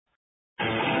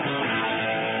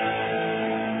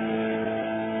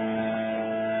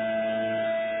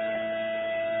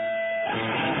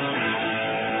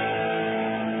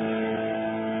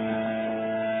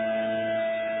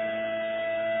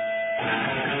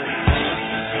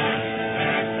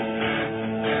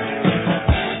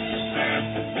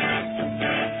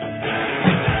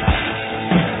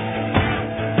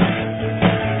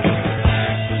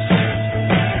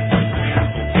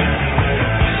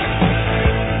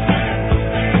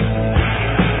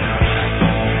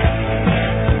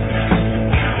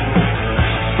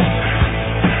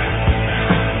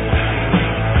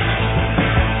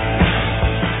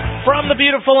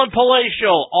beautiful and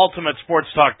palatial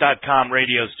UltimateSportsTalk.com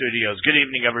radio studios. Good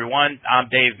evening, everyone. I'm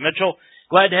Dave Mitchell.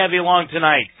 Glad to have you along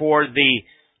tonight for the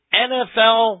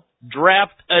NFL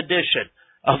Draft edition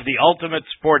of the Ultimate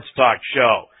Sports Talk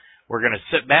Show. We're going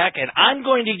to sit back, and I'm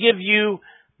going to give you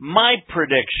my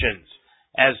predictions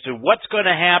as to what's going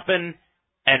to happen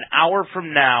an hour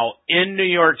from now in New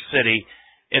York City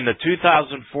in the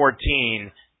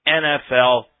 2014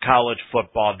 NFL College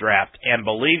Football Draft. And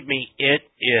believe me, it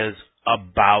is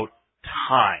about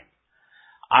time.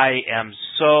 I am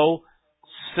so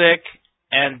sick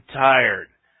and tired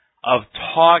of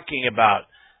talking about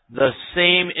the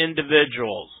same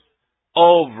individuals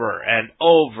over and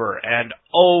over and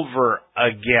over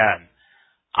again.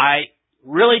 I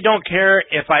really don't care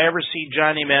if I ever see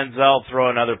Johnny Manziel throw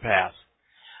another pass.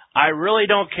 I really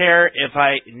don't care if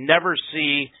I never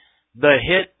see the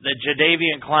hit that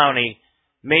Jadeveon Clowney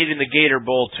made in the Gator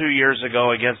Bowl 2 years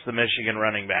ago against the Michigan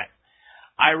running back.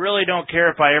 I really don't care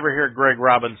if I ever hear Greg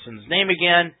Robinson's name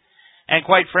again. And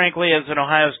quite frankly, as an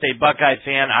Ohio State Buckeye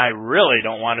fan, I really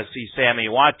don't want to see Sammy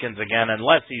Watkins again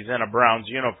unless he's in a Browns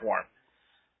uniform.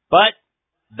 But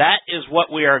that is what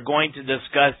we are going to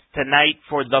discuss tonight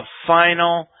for the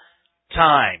final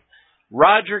time.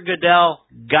 Roger Goodell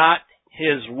got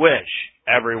his wish,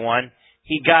 everyone.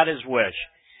 He got his wish.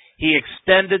 He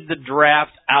extended the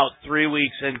draft out 3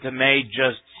 weeks into May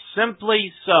just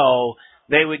simply so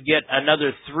they would get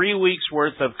another 3 weeks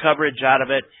worth of coverage out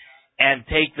of it and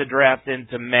take the draft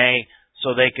into May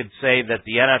so they could say that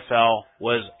the NFL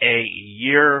was a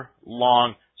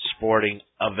year-long sporting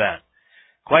event.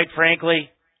 Quite frankly,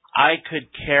 I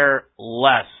could care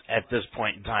less at this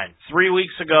point in time. 3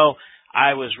 weeks ago,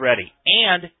 I was ready.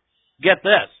 And get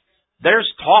this, there's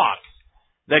talk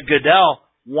that Goodell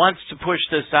wants to push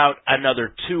this out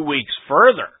another 2 weeks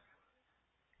further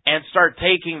and start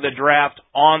taking the draft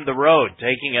on the road,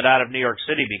 taking it out of New York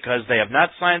City because they have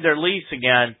not signed their lease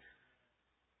again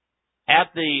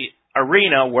at the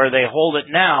arena where they hold it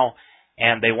now,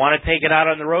 and they want to take it out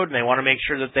on the road, and they want to make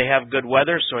sure that they have good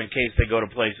weather, so in case they go to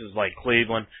places like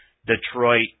Cleveland,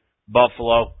 Detroit,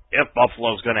 Buffalo, if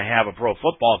Buffalo's going to have a pro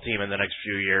football team in the next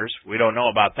few years, we don't know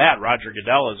about that. Roger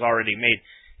Goodell has already made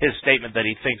his statement that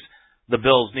he thinks the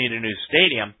Bills need a new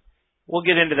stadium. We'll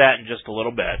get into that in just a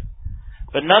little bit.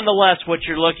 But nonetheless, what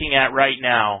you're looking at right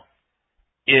now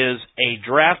is a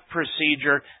draft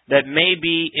procedure that may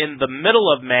be in the middle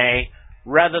of May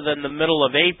rather than the middle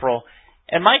of April.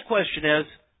 And my question is,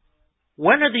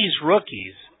 when are these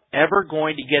rookies ever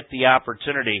going to get the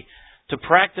opportunity to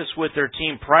practice with their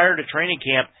team prior to training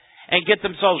camp and get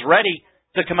themselves ready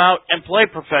to come out and play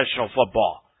professional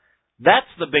football? That's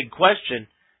the big question.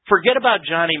 Forget about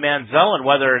Johnny Manziel and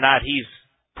whether or not he's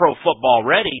pro football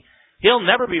ready. He'll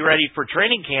never be ready for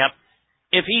training camp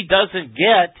if he doesn't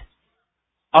get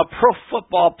a pro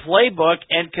football playbook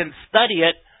and can study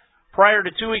it prior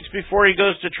to 2 weeks before he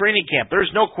goes to training camp.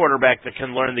 There's no quarterback that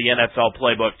can learn the NFL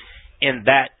playbook in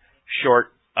that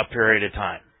short a period of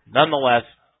time. Nonetheless,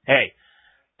 hey,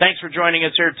 thanks for joining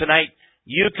us here tonight.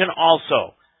 You can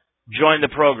also join the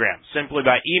program simply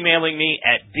by emailing me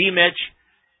at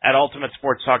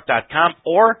dmitch@ultimatesportstalk.com,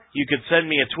 or you can send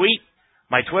me a tweet.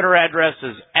 My Twitter address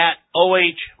is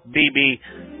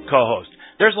 @OHBBCohost.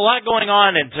 There's a lot going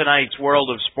on in tonight's world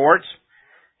of sports,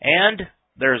 and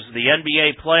there's the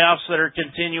NBA playoffs that are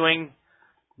continuing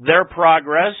their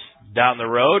progress down the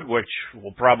road, which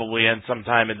will probably end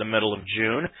sometime in the middle of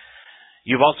June.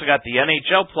 You've also got the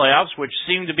NHL playoffs, which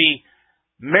seem to be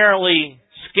merrily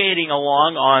skating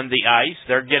along on the ice.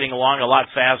 They're getting along a lot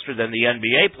faster than the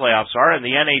NBA playoffs are, and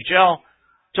the NHL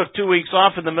took 2 weeks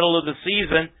off in the middle of the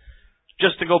season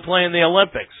just to go play in the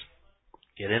Olympics.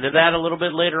 Get into that a little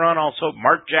bit later on. Also,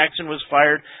 Mark Jackson was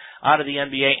fired out of the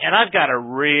NBA, and I've got a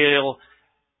real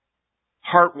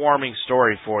heartwarming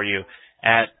story for you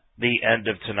at the end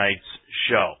of tonight's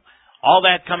show. All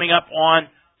that coming up on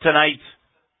tonight's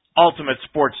Ultimate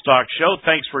Sports Talk Show.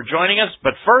 Thanks for joining us.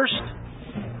 But first,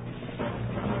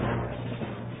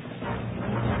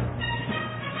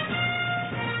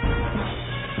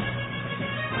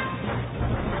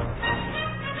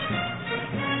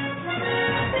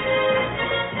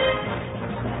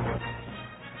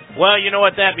 well, you know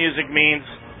what that music means.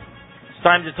 It's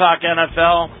time to talk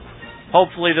NFL.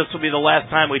 Hopefully this will be the last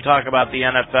time we talk about the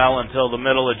NFL until the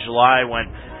middle of July when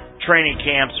training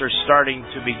camps are starting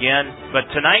to begin.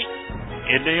 But tonight,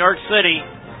 in New York City,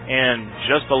 in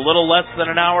just a little less than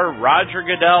an hour, Roger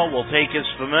Goodell will take his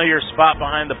familiar spot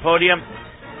behind the podium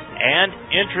and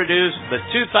introduce the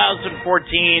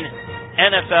 2014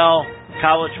 NFL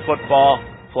College Football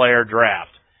Player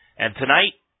Draft. And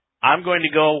tonight, I'm going to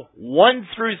go 1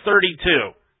 through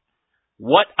 32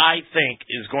 what I think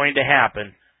is going to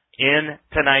happen in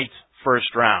tonight's first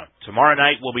round. Tomorrow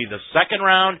night will be the second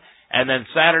round, and then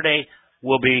Saturday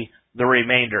will be the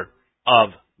remainder of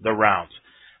the rounds.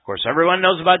 Of course, everyone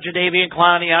knows about Jadeveon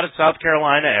Clowney out of South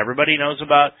Carolina. Everybody knows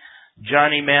about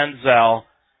Johnny Manziel.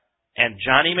 And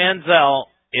Johnny Manziel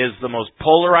is the most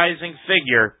polarizing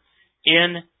figure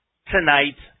in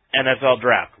tonight's NFL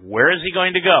draft. Where is he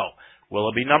going to go? Will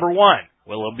it be number one?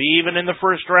 Will it be even in the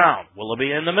first round? Will it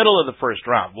be in the middle of the first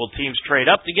round? Will teams trade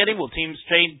up to get him? Will teams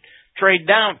trade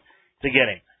down to get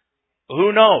him?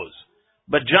 Who knows?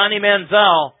 But Johnny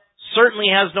Manziel certainly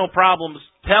has no problems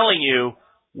telling you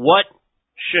what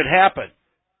should happen.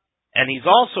 And he's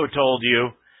also told you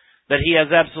that he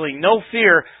has absolutely no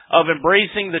fear of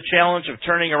embracing the challenge of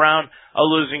turning around a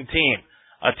losing team.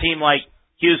 A team like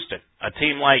Houston, a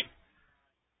team like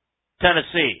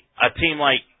Tennessee, a team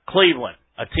like Cleveland,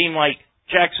 a team like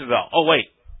Jacksonville. Oh, wait.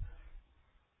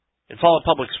 It's all a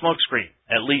public smokescreen,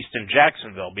 at least in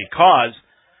Jacksonville, because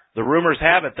the rumors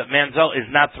have it that Manziel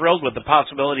is not thrilled with the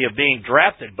possibility of being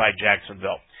drafted by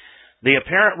Jacksonville. The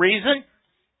apparent reason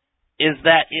is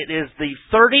that it is the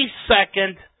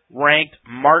 32nd ranked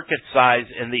market size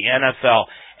in the NFL,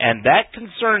 and that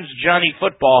concerns Johnny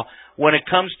Football when it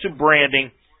comes to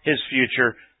branding his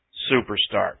future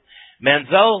superstar.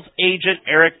 Manziel's agent,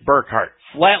 Eric Burkhart,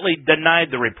 flatly denied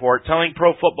the report, telling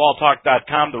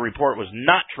ProFootballTalk.com the report was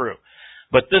not true.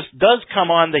 But this does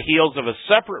come on the heels of a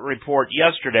separate report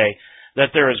yesterday that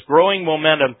there is growing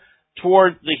momentum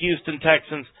toward the Houston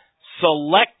Texans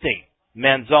selecting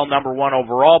Manziel number one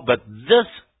overall, but this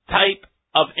type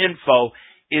of info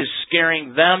is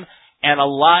scaring them and a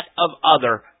lot of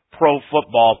other pro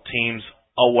football teams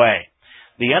away.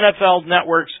 The NFL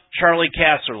Network's Charlie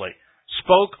Casserly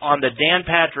spoke on the Dan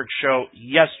Patrick Show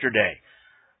yesterday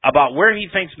about where he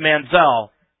thinks Manziel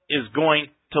is going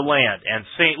to land, and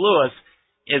St. Louis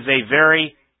is a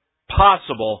very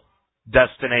possible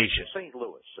destination. St.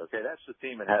 Louis, okay, that's the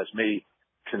team that has me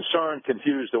concerned,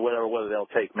 confused, or whatever, whether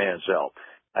they'll take Manziel.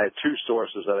 I had two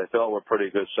sources that I thought were pretty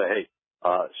good say, hey,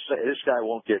 this guy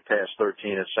won't get past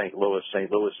 13 in St. Louis.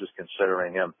 St. Louis is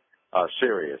considering him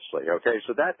seriously, okay?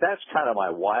 So that's kind of my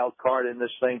wild card in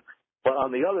this thing. But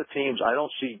on the other teams, I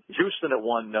don't see Houston at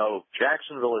 1, no.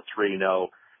 Jacksonville at 3, no.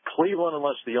 Cleveland,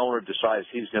 unless the owner decides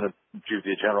he's going to do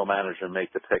the general manager and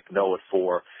make the pick, no at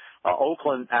 4.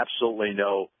 Oakland, absolutely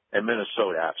no. And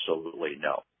Minnesota, absolutely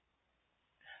no.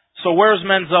 So where's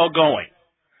Manziel going?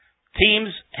 Teams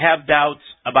have doubts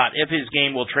about if his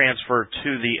game will transfer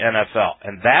to the NFL.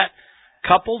 And that,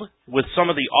 coupled with some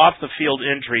of the off-the-field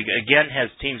intrigue, again has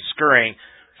teams scurrying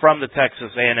from the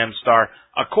Texas A&M star,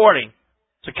 according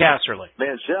to Casserly.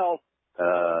 Manziel,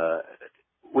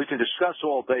 we can discuss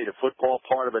all day the football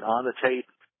part of it on the tape,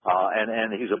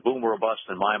 and he's a boomer or bust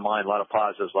in my mind, a lot of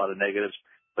positives, a lot of negatives.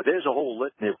 But there's a whole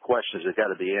litany of questions that got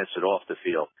to be answered off the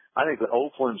field. I think that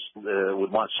Oakland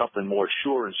would want something more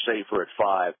sure and safer at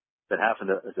 5 than having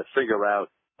to figure out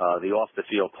the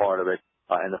off-the-field part of it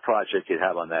and the project you'd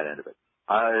have on that end of it.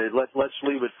 Let's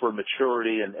leave it for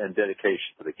maturity and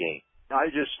dedication to the game. I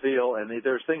just feel, and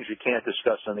there's things you can't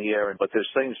discuss on the air, but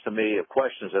there's things to me,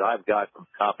 questions that I've got from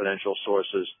confidential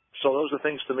sources. So those are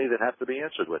things to me that have to be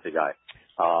answered with the guy.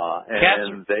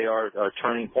 And they are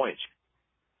turning points.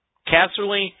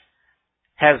 Casserly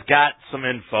has got some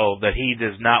info that he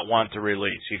does not want to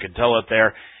release. You can tell it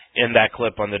there in that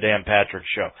clip on the Dan Patrick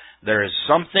Show. There is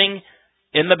something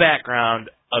in the background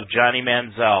of Johnny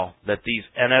Manziel that these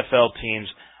NFL teams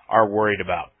are worried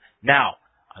about. Now,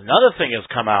 another thing has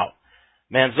come out.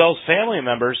 Manziel's family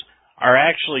members are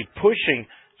actually pushing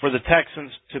for the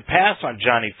Texans to pass on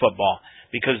Johnny Football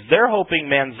because they're hoping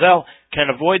Manziel can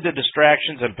avoid the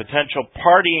distractions and potential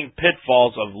partying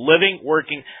pitfalls of living,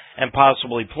 working, and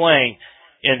possibly playing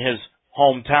in his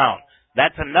hometown.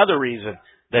 That's another reason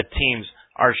that teams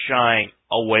are shying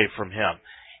away from him.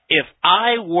 If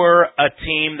I were a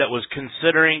team that was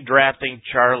considering drafting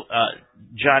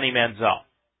Johnny Manziel,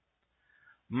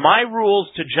 my rules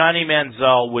to Johnny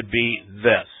Manziel would be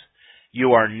this.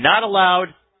 You are not allowed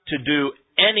to do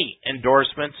any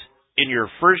endorsements in your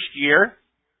first year,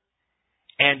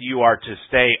 and you are to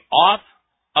stay off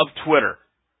of Twitter.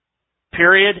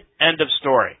 Period. End of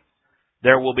story.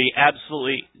 There will be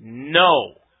absolutely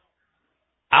no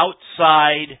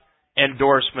outside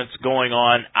endorsements going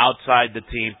on outside the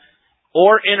team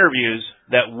or interviews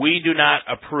that we do not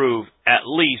approve at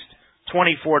least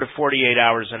 24 to 48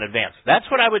 hours in advance. That's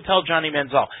what I would tell Johnny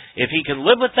Manziel. If he can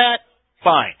live with that,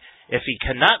 fine. If he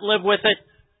cannot live with it,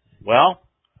 well,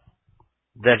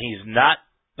 then he's not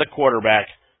the quarterback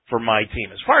for my team.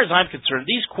 As far as I'm concerned,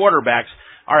 these quarterbacks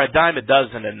are a dime a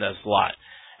dozen in this lot.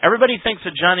 Everybody thinks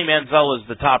that Johnny Manziel is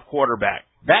the top quarterback.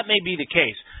 That may be the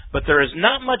case, but there is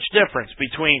not much difference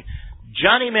between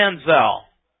Johnny Manziel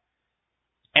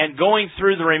and going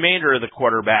through the remainder of the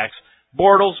quarterbacks,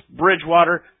 Bortles,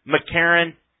 Bridgewater,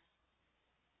 McCarron,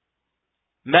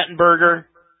 Mettenberger,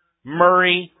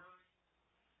 Murray.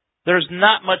 There's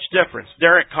not much difference,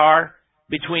 Derek Carr,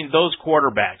 between those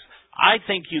quarterbacks. I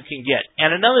think you can get.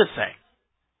 And another thing,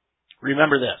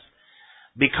 remember this.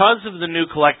 Because of the new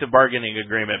collective bargaining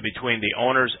agreement between the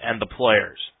owners and the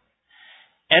players,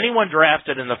 anyone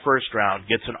drafted in the first round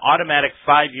gets an automatic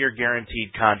 5-year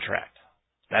guaranteed contract.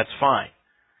 That's fine.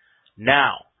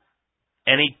 Now,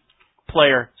 any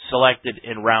player selected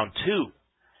in round 2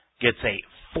 gets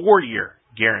a 4-year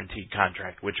guaranteed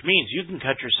contract, which means you can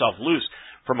cut yourself loose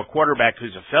from a quarterback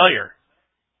who's a failure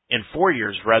in 4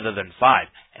 years rather than 5.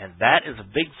 And that is a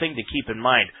big thing to keep in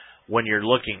mind when you're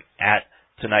looking at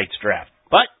tonight's draft.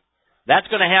 But that's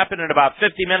going to happen in about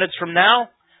 50 minutes from now.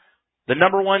 The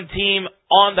number 1 team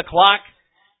on the clock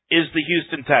is the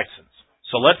Houston Texans.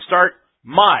 So let's start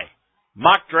my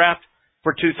mock draft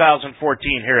for 2014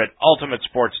 here at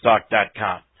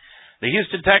UltimateSportsTalk.com. The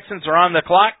Houston Texans are on the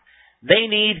clock. They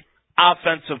need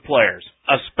offensive players,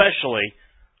 especially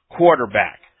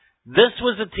quarterback. This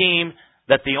was a team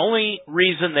that the only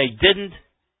reason they didn't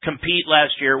compete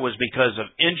last year was because of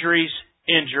injuries.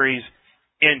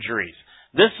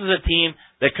 This is a team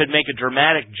that could make a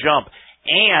dramatic jump,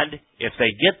 and if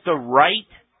they get the right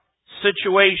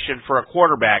situation for a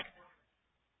quarterback,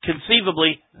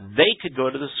 conceivably they could go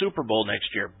to the Super Bowl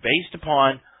next year based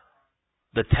upon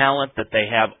the talent that they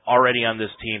have already on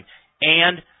this team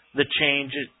and the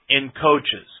change in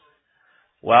coaches.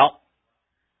 Well,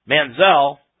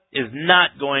 Manziel is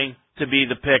not going to be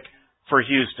the pick for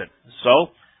Houston.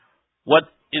 So, what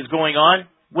is going on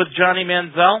with Johnny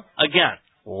Manziel? Again,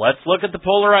 let's look at the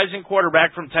polarizing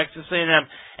quarterback from Texas A&M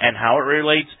and how it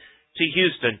relates to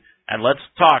Houston, and let's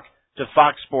talk to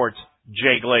Fox Sports'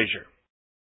 Jay Glazer.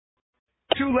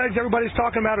 2 legs everybody's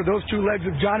talking about are those 2 legs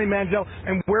of Johnny Manziel,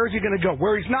 and where is he going to go?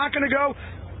 Where he's not going to go,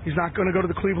 he's not going to go to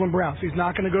the Cleveland Browns. He's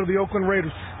not going to go to the Oakland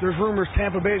Raiders. There's rumors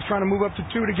Tampa Bay is trying to move up to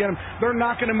 2 to get him. They're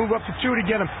not going to move up to 2 to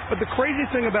get him. But the crazy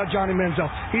thing about Johnny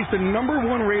Manziel, he's the number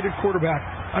 1 rated quarterback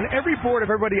on every board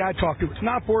of everybody I talk to. It's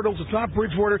not Bortles, it's not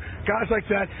Bridgewater, guys like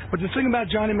that. But the thing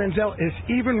about Johnny Manziel is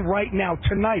even right now,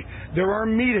 tonight, there are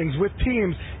meetings with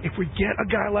teams. If we get a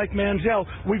guy like Manziel,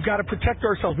 we've got to protect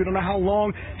ourselves. We don't know how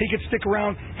long he could stick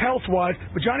around health-wise.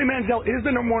 But Johnny Manziel is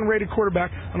the number 1 rated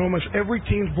quarterback on almost every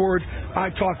team's board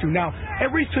I talk to. Now,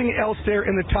 everything else there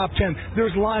in the top 10,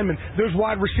 there's linemen, there's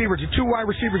wide receivers. The 2 wide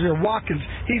receivers there, Watkins,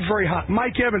 he's very hot.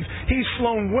 Mike Evans, he's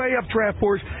flown way up draft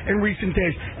boards in recent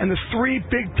days. And there's 3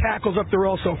 big tackles up there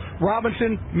also,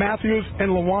 Robinson, Matthews, and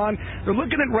Lewan. They're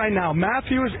looking at right now,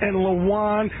 Matthews and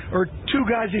Lewan are 2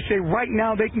 guys they say right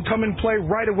now they can come and play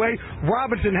right away.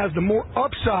 Robinson has the more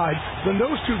upside than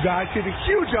those 2 guys. He has a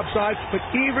huge upside, but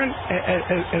even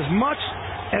as much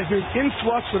as there's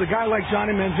influx with a guy like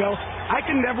Johnny Manziel, I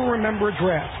can never remember a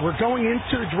draft. We're going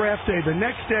into the draft day. The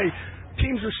next day,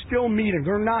 teams are still meeting.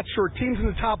 They're not sure. Teams in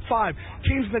the top 5,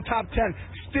 teams in the top 10,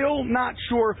 still not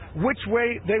sure which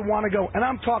way they want to go. And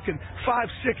I'm talking 5,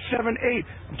 6, 7, 8.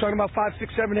 I'm talking about 5,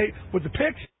 6, 7, 8 with the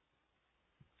picks.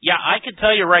 Yeah, I can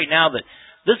tell you right now that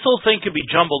this whole thing could be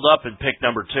jumbled up in pick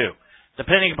number 2,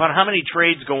 depending upon how many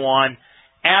trades go on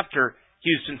after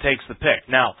Houston takes the pick.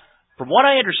 Now, from what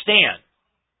I understand,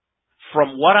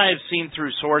 from what I have seen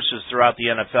through sources throughout the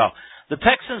NFL, the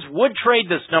Texans would trade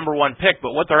this number 1 pick,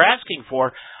 but what they're asking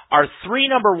for are 3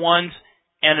 number 1s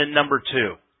and a number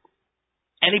 2.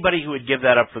 Anybody who would give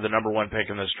that up for the number 1 pick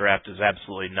in this draft is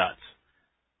absolutely nuts.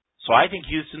 So I think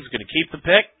Houston's going to keep the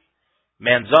pick.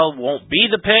 Manziel won't be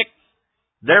the pick.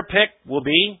 Their pick will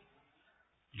be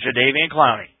Jadeveon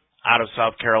Clowney out of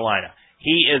South Carolina.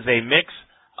 He is a mix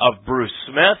of Bruce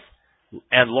Smith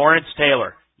and Lawrence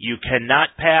Taylor. You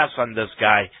cannot pass on this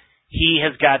guy. He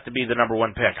has got to be the number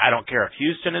 1 pick. I don't care if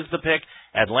Houston is the pick,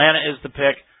 Atlanta is the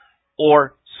pick,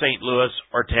 or St. Louis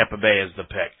or Tampa Bay is the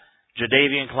pick.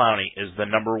 Jadeveon Clowney is the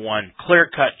number 1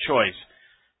 clear-cut choice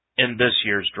in this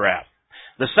year's draft.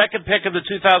 The second pick of the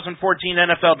 2014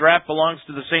 NFL Draft belongs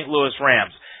to the St. Louis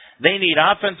Rams. They need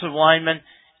offensive linemen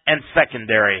and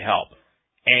secondary help.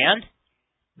 And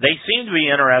they seem to be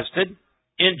interested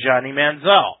in Johnny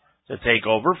Manziel to take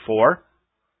over for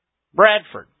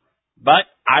Bradford. But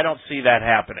I don't see that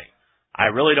happening.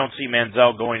 I really don't see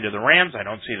Manziel going to the Rams. I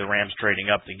don't see the Rams trading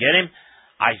up to get him.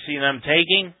 I see them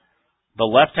taking the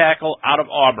left tackle out of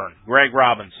Auburn, Greg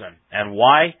Robinson. And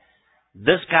why?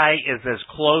 This guy is as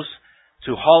close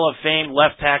to Hall of Fame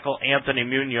left tackle Anthony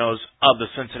Munoz of the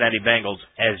Cincinnati Bengals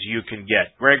as you can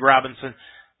get. Greg Robinson,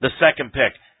 the second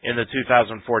pick in the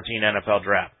 2014 NFL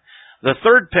Draft. The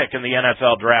third pick in the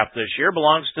NFL Draft this year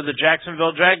belongs to the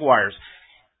Jacksonville Jaguars,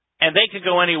 and they could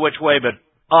go any which way but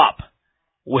up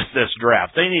with this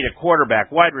draft. They need a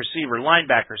quarterback, wide receiver,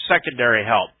 linebacker, secondary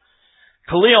help.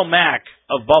 Khalil Mack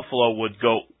of Buffalo would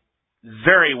go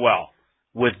very well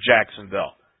with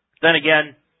Jacksonville. Then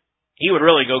again, he would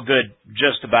really go good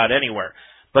just about anywhere.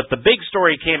 But the big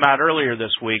story came out earlier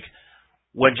this week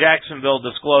when Jacksonville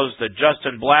disclosed that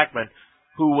Justin Blackmon,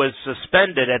 who was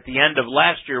suspended at the end of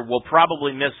last year, will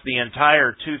probably miss the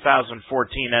entire 2014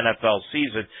 NFL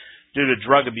season due to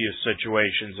drug abuse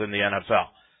situations in the NFL.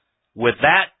 With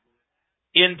that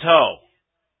in tow,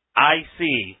 I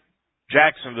see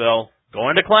Jacksonville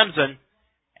going to Clemson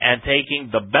and taking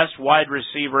the best wide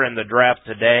receiver in the draft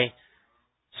today,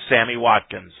 Sammy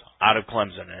Watkins, out of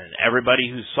Clemson. And everybody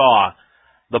who saw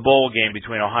the bowl game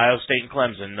between Ohio State and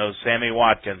Clemson knows Sammy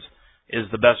Watkins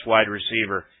is the best wide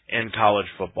receiver in college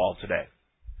football today.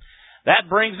 That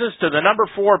brings us to the number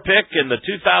 4 pick in the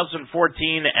 2014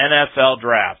 NFL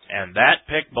Draft, and that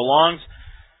pick belongs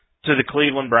to the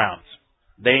Cleveland Browns.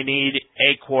 They need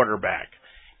a quarterback,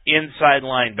 inside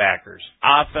linebackers,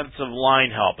 offensive line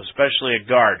help, especially a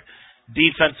guard,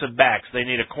 defensive backs. They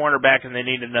need a cornerback, and they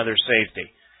need another safety.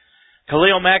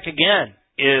 Khalil Mack, again,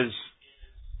 is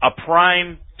a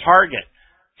prime target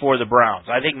for the Browns.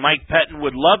 I think Mike Pettin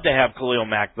would love to have Khalil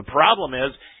Mack. The problem is,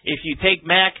 if you take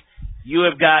Mack, you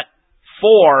have got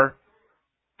 4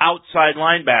 outside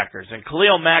linebackers, and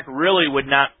Khalil Mack really would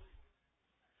not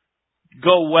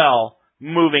go well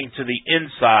moving to the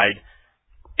inside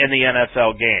in the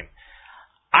NFL game.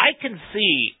 I can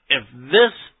see if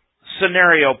this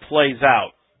scenario plays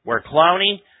out, where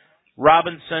Clowney,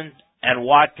 Robinson, and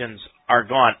Watkins are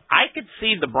gone, I could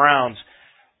see the Browns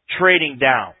trading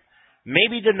down,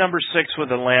 maybe to number 6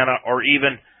 with Atlanta, or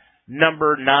even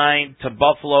number 9 to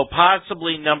Buffalo,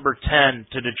 possibly number 10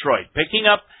 to Detroit, picking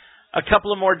up a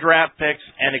couple of more draft picks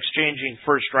and exchanging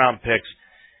first-round picks,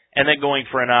 and then going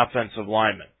for an offensive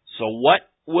lineman. So what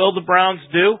will the Browns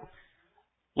do?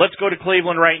 Let's go to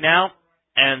Cleveland right now,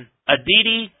 and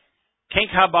Aditi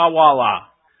Kinkhabwala.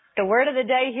 The word of the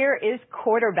day here is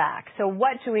quarterback. So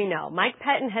what do we know? Mike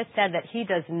Pettin has said that he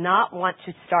does not want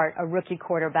to start a rookie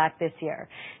quarterback this year.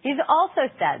 He's also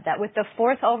said that with the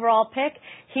 4th overall pick,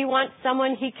 he wants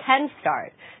someone he can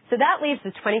start. So that leaves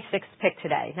the 26th pick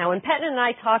today. Now, when Pettin and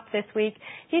I talked this week,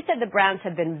 he said the Browns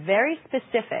have been very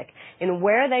specific in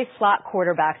where they slot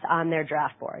quarterbacks on their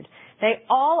draft board. They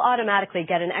all automatically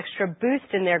get an extra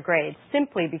boost in their grades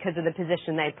simply because of the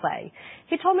position they play.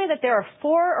 He told me that there are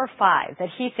 4 or 5 that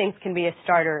he thinks can be a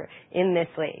starter in this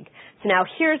league. So now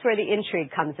here's where the intrigue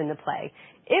comes into play.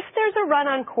 If there's a run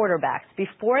on quarterbacks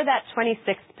before that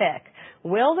 26th pick,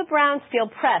 will the Browns feel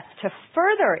pressed to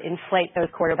further inflate those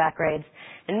quarterback grades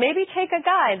and maybe take a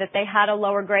guy that they had a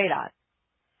lower grade on?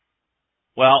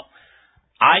 Well,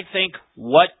 I think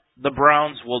what the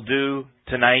Browns will do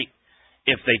tonight,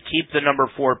 if they keep the number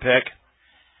 4 pick,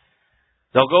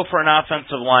 they'll go for an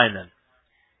offensive lineman.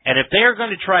 And if they are going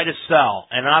to try to sell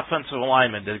an offensive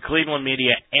lineman to the Cleveland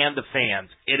media and the fans,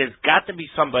 it has got to be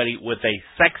somebody with a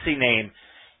sexy name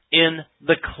in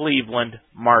the Cleveland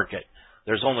market.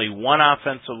 There's only one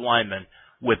offensive lineman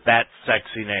with that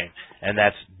sexy name, and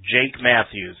that's Jake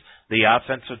Matthews, the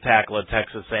offensive tackle at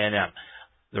Texas A&M.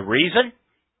 The reason?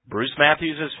 Bruce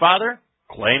Matthews, his father,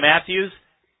 Clay Matthews,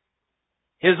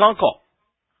 his uncle.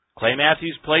 Clay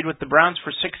Matthews played with the Browns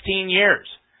for 16 years.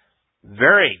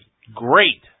 Very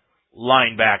great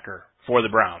linebacker for the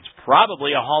Browns.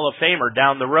 Probably a Hall of Famer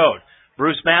down the road.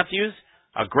 Bruce Matthews,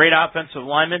 a great offensive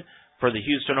lineman for the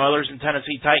Houston Oilers and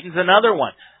Tennessee Titans. Another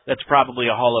one that's probably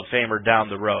a Hall of Famer down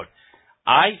the road.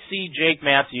 I see Jake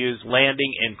Matthews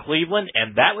landing in Cleveland,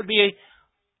 and that would be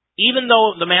even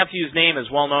though the Matthews name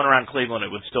is well known around Cleveland,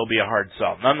 it would still be a hard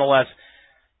sell. Nonetheless,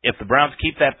 if the Browns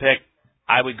keep that pick,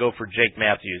 I would go for Jake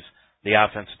Matthews, the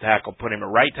offensive tackle, put him at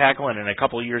right tackle, and in a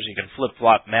couple of years you can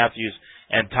flip-flop Matthews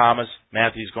and Thomas.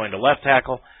 Matthews going to left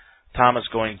tackle, Thomas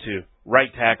going to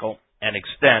right tackle, and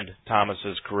extend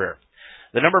Thomas's career.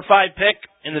 The number 5 pick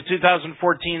in the 2014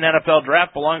 NFL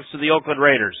Draft belongs to the Oakland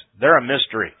Raiders. They're a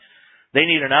mystery. They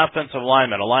need an offensive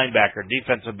lineman, a linebacker,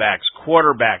 defensive backs,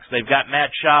 quarterbacks. They've got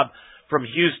Matt Schaub from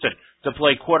Houston to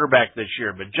play quarterback this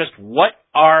year. But just what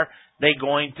are they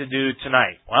going to do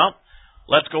tonight? Well,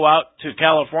 let's go out to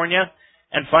California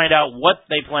and find out what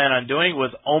they plan on doing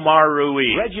with Omar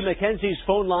Ruiz. Reggie McKenzie's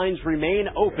phone lines remain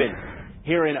open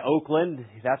here in Oakland.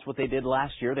 That's what they did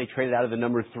last year. They traded out of the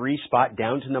number 3 spot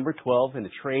down to number 12 in a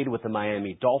trade with the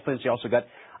Miami Dolphins. They also got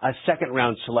a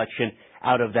second-round selection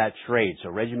out of that trade. So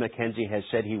Reggie McKenzie has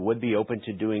said he would be open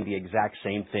to doing the exact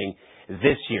same thing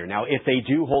this year. Now, if they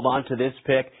do hold on to this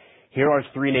pick, here are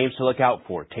 3 names to look out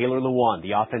for. Taylor Lewan,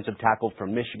 the offensive tackle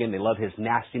from Michigan. They love his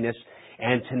nastiness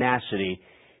and tenacity.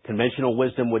 Conventional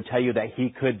wisdom would tell you that he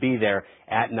could be there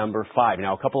at number 5.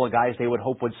 Now, a couple of guys they would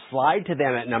hope would slide to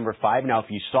them at number 5. Now, if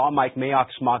you saw Mike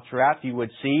Mayock's mock draft, you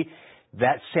would see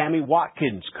that Sammy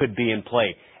Watkins could be in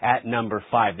play at number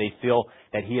 5. They feel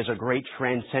that he is a great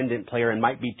transcendent player and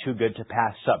might be too good to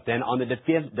pass up. Then on the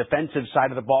defensive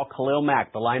side of the ball, Khalil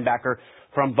Mack, the linebacker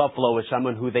from Buffalo, is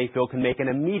someone who they feel can make an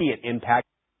immediate impact.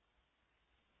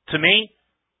 To me,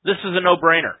 this is a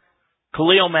no-brainer.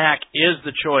 Khalil Mack is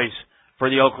the choice for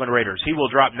the Oakland Raiders. He will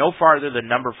drop no farther than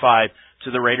number 5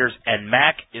 to the Raiders, and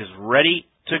Mack is ready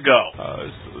to go.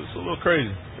 It's a little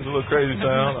crazy. It's a little crazy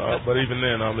town, but even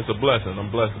then, it's a blessing. I'm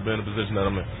blessed to be in the position that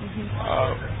I'm in.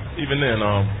 Even then,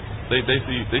 they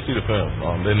see the film.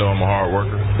 They know I'm a hard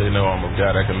worker. They know I'm a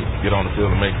guy that can get on the field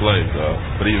and make plays.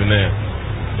 But even then,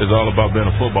 it's all about being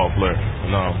a football player.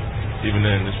 And even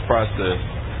then, this process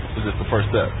is just the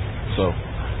first step. So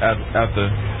after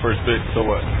first pick, so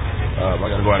what? I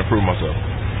got to go out and prove myself.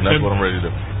 And that's what I'm ready to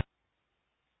do.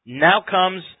 Now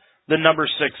comes the number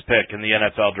 6 pick in the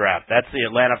NFL draft. That's the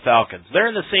Atlanta Falcons. They're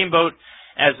in the same boat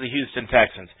as the Houston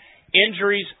Texans.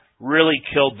 Injuries really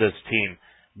killed this team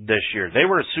this year. They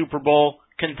were a Super Bowl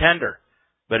contender,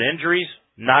 but injuries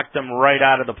knocked them right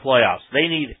out of the playoffs. They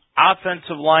need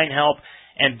offensive line help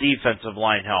and defensive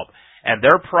line help. And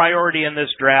their priority in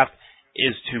this draft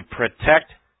is to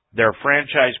protect their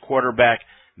franchise quarterback,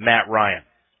 Matt Ryan.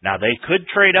 Now, they could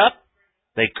trade up.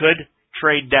 They could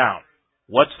trade down.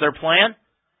 What's their plan?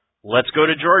 Let's go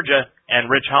to Georgia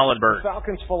and Rich Hollenberg.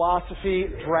 Falcons' philosophy,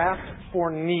 draft for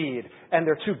need. And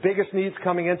their 2 biggest needs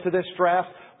coming into this draft,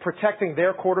 protecting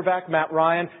their quarterback, Matt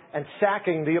Ryan, and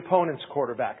sacking the opponent's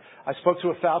quarterback. I spoke to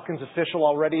a Falcons official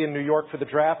already in New York for the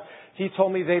draft. He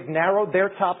told me they've narrowed their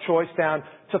top choice down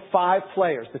to 5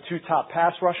 players, the 2 top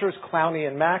pass rushers, Clowney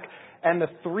and Mack, and the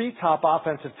 3 top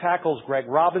offensive tackles, Greg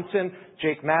Robinson,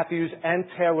 Jake Matthews, and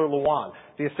Taylor Lewan.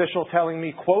 The official telling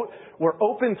me, quote, "We're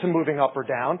open to moving up or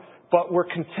down, but we're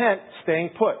content staying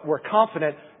put. We're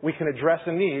confident we can address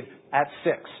a need at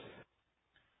 6.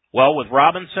 Well, with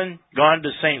Robinson gone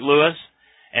to St. Louis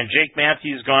and Jake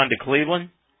Matthews gone to Cleveland,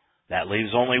 that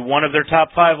leaves only one of their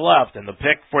top 5 left. And the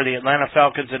pick for the Atlanta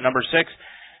Falcons at number 6,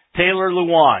 Taylor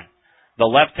Lewan, the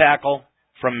left tackle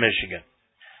from Michigan.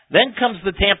 Then comes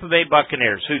the Tampa Bay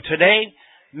Buccaneers, who today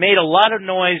made a lot of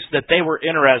noise that they were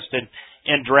interested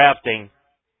in drafting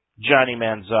Johnny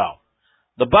Manziel.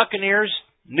 The Buccaneers,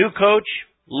 new coach,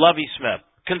 Lovie Smith,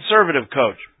 conservative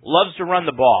coach, loves to run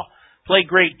the ball, play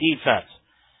great defense.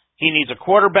 He needs a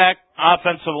quarterback,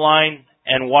 offensive line,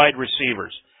 and wide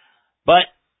receivers. But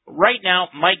right now,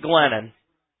 Mike Glennon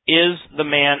is the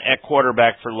man at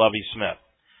quarterback for Lovie Smith.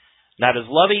 Now, does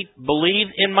Lovie believe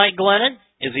in Mike Glennon?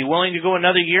 Is he willing to go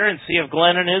another year and see if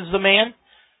Glennon is the man?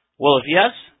 Well, if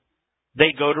yes,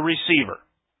 they go to receiver.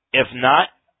 If not,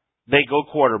 they go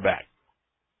quarterback.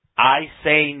 I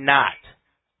say not.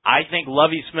 I think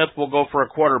Lovie Smith will go for a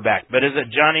quarterback. But is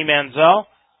it Johnny Manziel?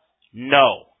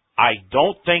 No. I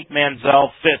don't think Manziel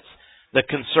fits the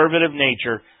conservative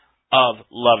nature of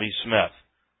Lovie Smith.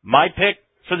 My pick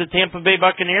for the Tampa Bay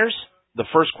Buccaneers, the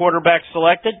first quarterback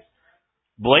selected,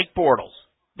 Blake Bortles,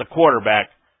 the quarterback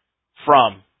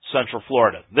from Central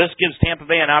Florida. This gives Tampa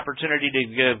Bay an opportunity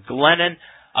to give Glennon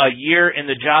a year in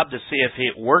the job to see if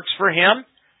it works for him,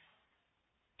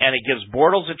 and it gives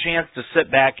Bortles a chance to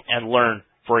sit back and learn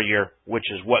for a year, which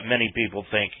is what many people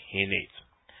think he needs.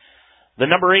 The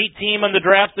number 8 team in the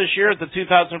draft this year at the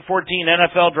 2014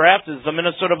 NFL Draft is the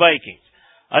Minnesota Vikings,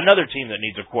 another team that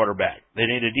needs a quarterback. They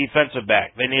need a defensive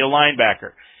back. They need a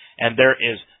linebacker. And there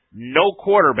is no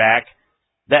quarterback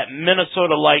that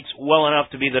Minnesota likes well enough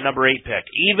to be the number 8 pick,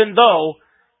 even though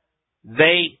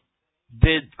they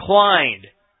declined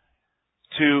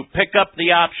to pick up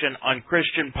the option on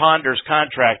Christian Ponder's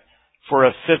contract for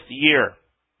a 5th year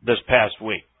this past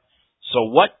week. So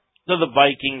what do the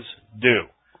Vikings do?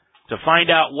 To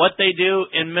find out what they do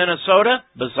in Minnesota,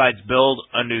 besides build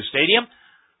a new stadium,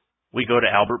 we go to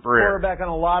Albert Breer. Quarterback on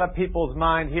a lot of people's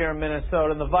mind here in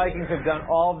Minnesota, and the Vikings have done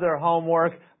all of their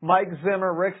homework. Mike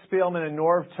Zimmer, Rick Spielman, and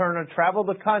Norv Turner traveled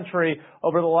the country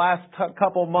over the last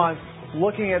couple months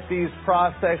looking at these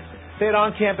prospects. They had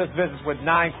on-campus visits with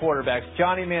 9 quarterbacks: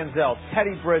 Johnny Manziel,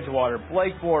 Teddy Bridgewater,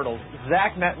 Blake Bortles,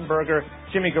 Zach Mettenberger,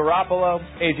 Jimmy Garoppolo,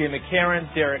 A.J.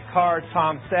 McCarron, Derek Carr,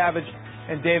 Tom Savage,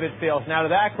 and David Fields. Now to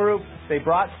that group, they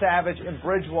brought Savage and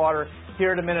Bridgewater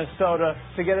here to Minnesota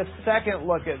to get a second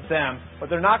look at them.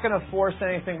 But they're not going to force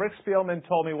anything. Rick Spielman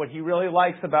told me what he really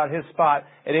likes about his spot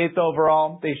at 8th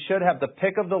overall. They should have the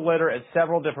pick of the litter at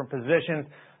several different positions.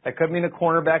 That could mean a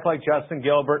cornerback like Justin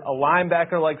Gilbert, a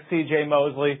linebacker like C.J.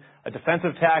 Mosley, a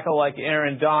defensive tackle like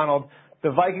Aaron Donald.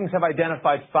 The Vikings have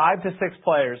identified 5 to 6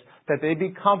 players that they'd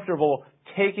be comfortable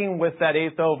taking with that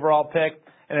 8th overall pick.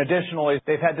 And additionally,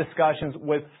 they've had discussions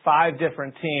with 5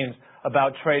 different teams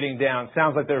about trading down.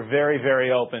 Sounds like they're very,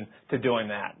 very open to doing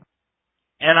that.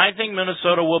 And I think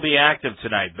Minnesota will be active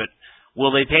tonight, but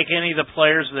will they take any of the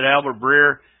players that Albert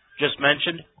Breer just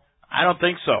mentioned? I don't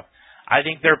think so. I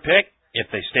think their pick, if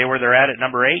they stay where they're at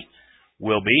number 8,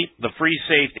 will be the free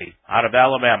safety out of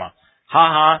Alabama.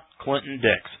 Clinton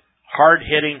Dix.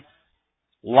 Hard-hitting,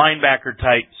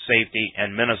 linebacker-type safety,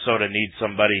 and Minnesota needs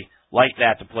somebody like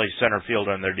that to play center field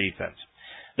on their defense.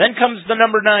 Then comes the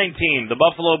number 9 team, the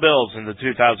Buffalo Bills, in the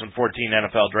 2014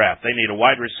 NFL Draft. They need a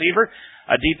wide receiver,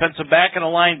 a defensive back, and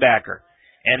a linebacker.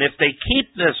 And if they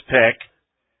keep this pick,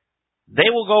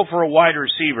 they will go for a wide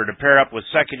receiver to pair up with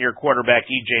second-year quarterback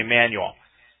E.J. Manuel.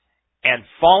 And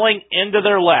falling into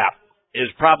their lap is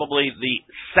probably the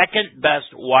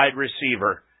second-best wide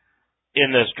receiver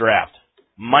in this draft,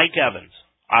 Mike Evans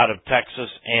out of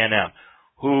Texas A&M,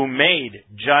 who made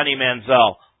Johnny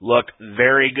Manziel look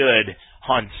very good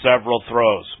on several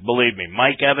throws. Believe me,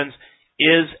 Mike Evans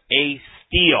is a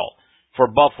steal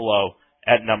for Buffalo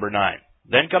at number 9.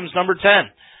 Then comes number 10.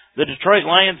 The Detroit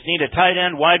Lions need a tight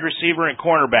end, wide receiver, and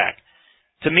cornerback.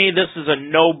 To me, this is a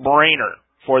no-brainer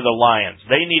for the Lions.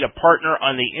 They need a partner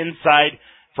on the inside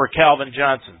for Calvin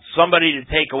Johnson, somebody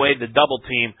to take away the double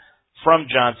team from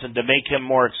Johnson to make him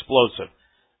more explosive.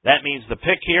 That means the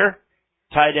pick here,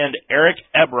 tight end Eric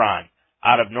Ebron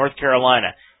out of North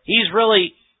Carolina. He's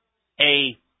really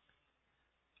a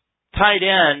tight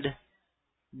end,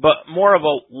 but more of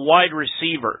a wide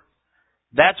receiver.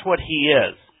 That's what he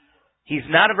is. He's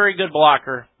not a very good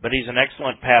blocker, but he's an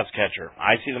excellent pass catcher.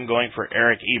 I see them going for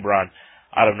Eric Ebron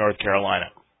out of North Carolina.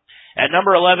 At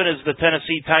number 11 is the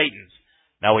Tennessee Titans.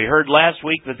 Now, we heard last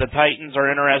week that the Titans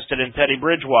are interested in Teddy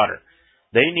Bridgewater.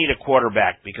 They need a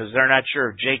quarterback because they're not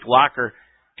sure if Jake Locker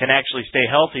can actually stay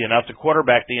healthy enough to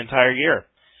quarterback the entire year.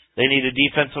 They need a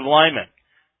defensive lineman,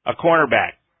 a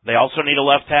cornerback. They also need a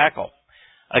left tackle.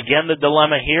 Again, the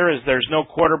dilemma here is there's no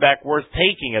quarterback worth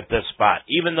taking at this spot.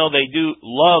 Even though they do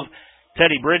love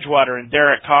Teddy Bridgewater and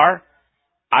Derek Carr,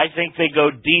 I think they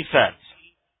go defense,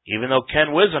 even though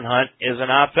Ken Wisenhunt is an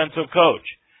offensive coach.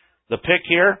 The pick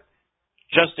here,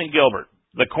 Justin Gilbert,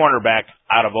 the cornerback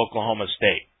out of Oklahoma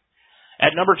State.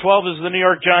 At number 12 is the New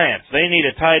York Giants. They need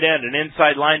a tight end, an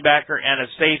inside linebacker, and a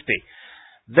safety.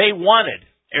 They wanted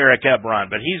Eric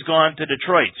Ebron, but he's gone to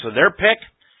Detroit. So their pick,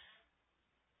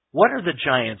 what are the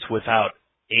Giants without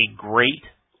a great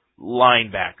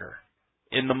linebacker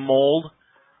in the mold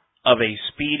of a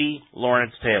speedy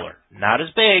Lawrence Taylor? Not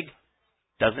as big,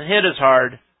 doesn't hit as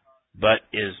hard, but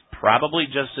is probably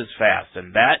just as fast.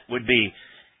 And that would be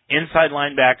inside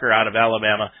linebacker out of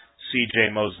Alabama, C.J.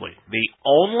 Mosley. The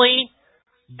only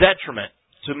detriment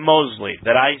to Mosley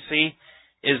that I see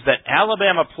is that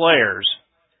Alabama players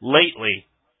lately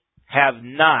have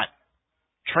not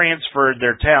transferred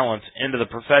their talents into the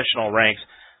professional ranks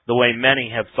the way many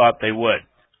have thought they would.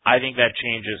 I think that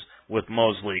changes with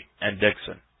Mosley and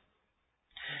Dixon.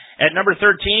 At number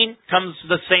 13 comes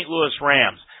the St. Louis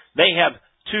Rams. They have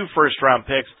 2 first-round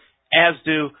picks, as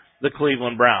do the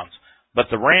Cleveland Browns. But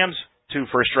the Rams' 2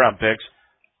 first-round picks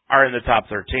are in the top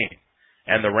 13.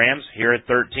 And the Rams, here at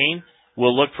 13,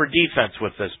 will look for defense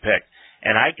with this pick.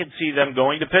 And I can see them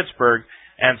going to Pittsburgh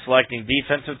and selecting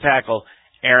defensive tackle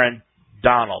Aaron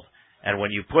Donald. And when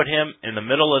you put him in the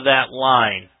middle of that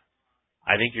line,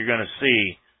 I think you're going to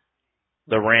see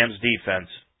the Rams' defense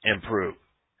improve.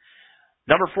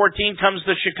 Number 14 comes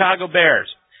the Chicago Bears.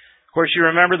 Of course,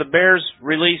 you remember the Bears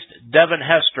released Devin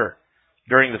Hester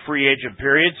during the free agent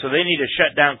period, so they need a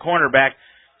shutdown cornerback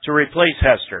to replace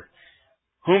Hester.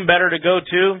 Whom better to go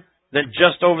to than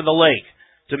just over the lake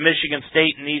to Michigan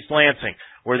State and East Lansing,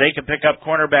 where they can pick up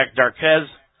cornerback Darqueze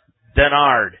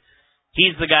Dennard.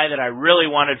 He's the guy that I really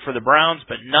wanted for the Browns,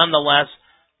 but nonetheless,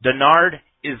 Dennard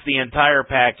is the entire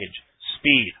package.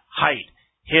 Speed, height,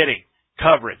 hitting,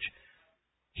 coverage.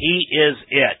 He is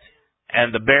it.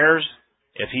 And the Bears,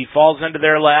 if he falls into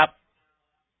their lap,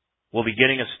 will be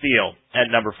getting a steal at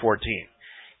number 14.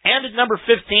 And at number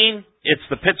 15, it's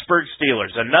the Pittsburgh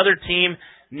Steelers, another team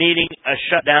needing a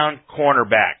shutdown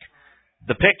cornerback.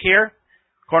 The pick here,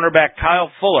 cornerback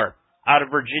Kyle Fuller out of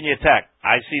Virginia Tech.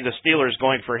 I see the Steelers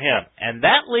going for him. And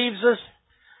that leaves us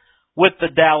with the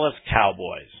Dallas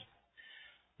Cowboys.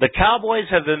 The Cowboys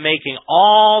have been making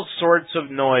all sorts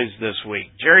of noise this week.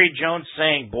 Jerry Jones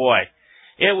saying, boy,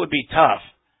 it would be tough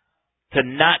to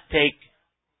not take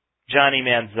Johnny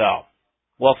Manziel.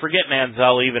 Well, forget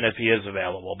Manziel even if he is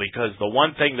available, because the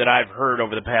one thing that I've heard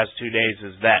over the past 2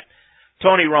 days is that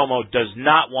Tony Romo does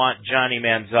not want Johnny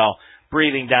Manziel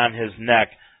breathing down his neck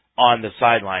on the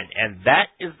sideline. And that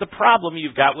is the problem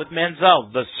you've got with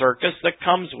Manziel, the circus that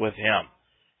comes with him.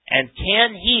 And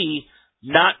can he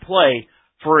not play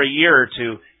for a year or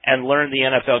two and learn the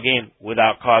NFL game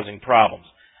without causing problems?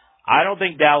 I don't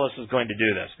think Dallas is going to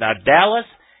do this. Now, Dallas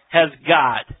has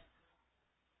got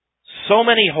so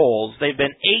many holes. They've been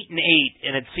 8-8,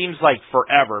 and it seems like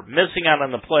forever, missing out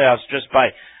on the playoffs just by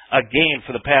a game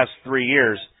for the past 3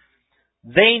 years.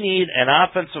 They need an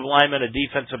offensive lineman, a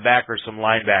defensive back, or some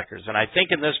linebackers. And I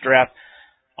think in this draft,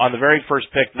 on the very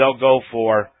first pick, they'll go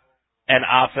for an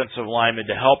offensive lineman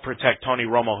to help protect Tony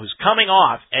Romo, who's coming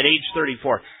off at age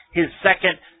 34, his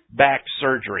second back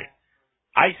surgery.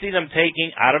 I see them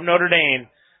taking out of Notre Dame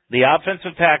the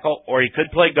offensive tackle, or he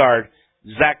could play guard,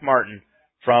 Zach Martin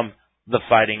from the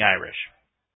Fighting Irish.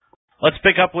 Let's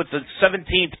pick up with the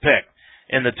 17th pick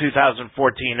in the 2014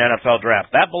 NFL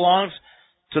Draft. That belongs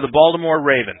to the Baltimore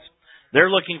Ravens.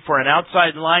 They're looking for an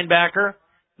outside linebacker.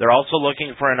 They're also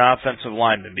looking for an offensive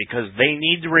lineman because they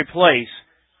need to replace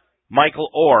Michael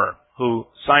Orr, who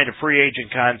signed a free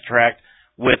agent contract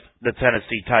with the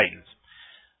Tennessee Titans.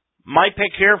 My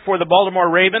pick here for the Baltimore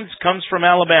Ravens comes from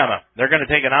Alabama. They're going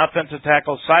to take an offensive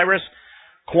tackle, Cyrus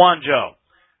Kouandjio.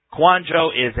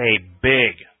 Kouandjio is a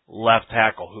big left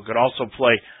tackle who could also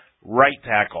play right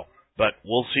tackle, but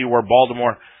we'll see where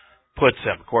Baltimore puts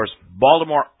him. Of course,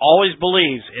 Baltimore always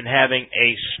believes in having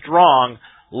a strong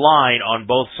line on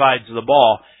both sides of the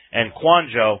ball, and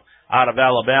Kouandjio out of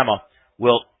Alabama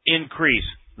will increase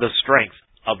the strength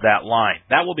of that line.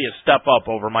 That will be a step up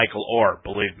over Michael Orr,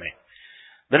 believe me.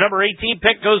 The number 18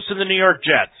 pick goes to the New York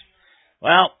Jets.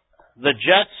 Well, the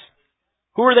Jets,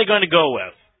 who are they going to go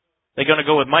with? They going to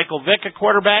go with Michael Vick at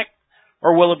quarterback,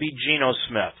 or will it be Geno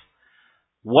Smith?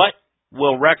 What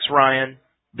will Rex Ryan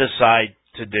decide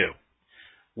to do?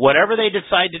 Whatever they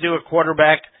decide to do at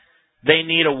quarterback, they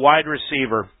need a wide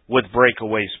receiver with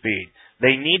breakaway speed.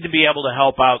 They need to be able to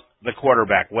help out the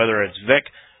quarterback, whether it's Vick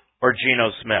or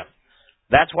Geno Smith.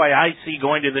 That's why I see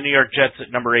going to the New York Jets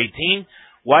at number 18,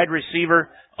 wide receiver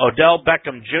Odell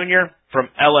Beckham Jr. from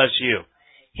LSU.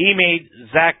 He made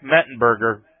Zach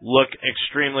Mettenberger look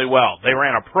extremely well. They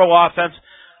ran a pro offense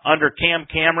under Cam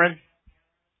Cameron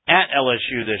at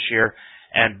LSU this year,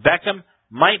 and Beckham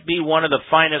might be one of the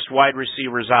finest wide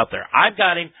receivers out there. I've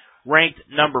got him ranked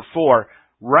number 4,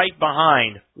 right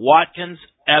behind Watkins,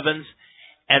 Evans,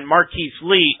 and Marquise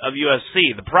Lee of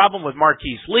USC. The problem with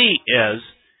Marquise Lee is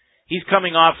he's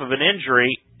coming off of an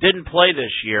injury, didn't play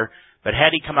this year, but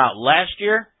had he come out last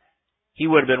year, he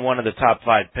would have been one of the top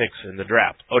 5 picks in the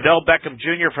draft. Odell Beckham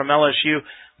Jr. from LSU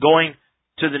going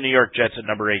to the New York Jets at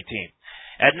number 18.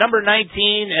 At number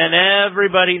 19, and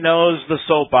everybody knows the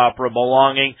soap opera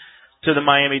belonging to the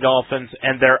Miami Dolphins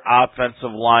and their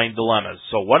offensive line dilemmas.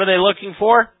 So what are they looking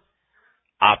for?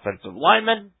 Offensive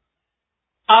linemen,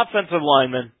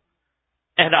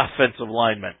 and offensive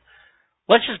linemen.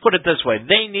 Let's just put it this way.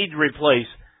 They need to replace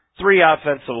 3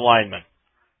 offensive linemen.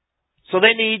 So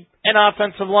they need an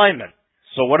offensive lineman.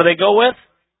 So what do they go with?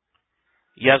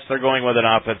 Yes, they're going with an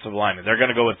offensive lineman. They're going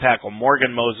to go with tackle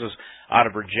Morgan Moses out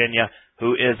of Virginia,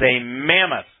 who is a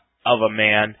mammoth of a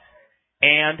man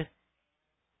and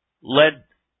led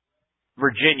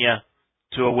Virginia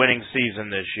to a winning season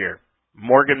this year.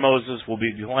 Morgan Moses will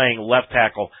be playing left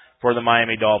tackle for the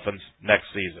Miami Dolphins next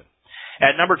season.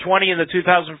 At number 20 in the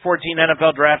 2014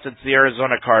 NFL Draft, it's the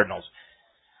Arizona Cardinals.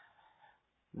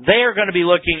 They are going to be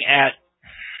looking at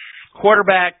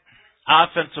quarterback,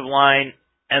 offensive line,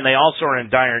 and they also are in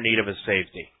dire need of a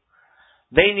safety.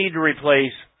 They need to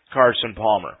replace Carson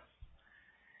Palmer.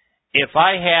 If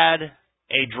I had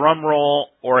a drum roll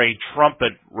or a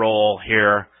trumpet roll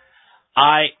here,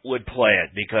 I would play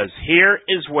it, because here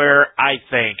is where I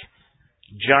think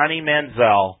Johnny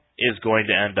Manziel is going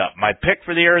to end up. My pick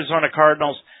for the Arizona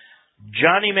Cardinals,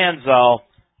 Johnny Manziel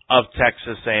of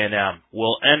Texas A&M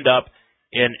will end up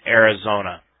in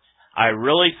Arizona. I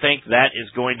really think that is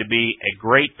going to be a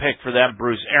great pick for them.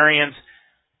 Bruce Arians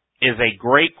is a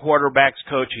great quarterbacks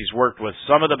coach. He's worked with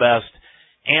some of the best.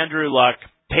 Andrew Luck,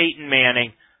 Peyton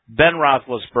Manning, Ben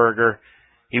Roethlisberger.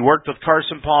 He worked with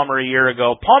Carson Palmer a year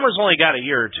ago. Palmer's only got a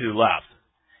year or 2 left.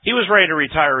 He was ready to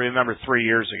retire, remember, 3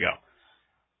 years ago.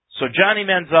 So Johnny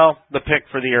Manziel, the pick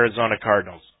for the Arizona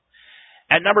Cardinals.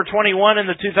 At number 21 in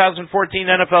the 2014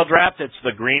 NFL Draft, it's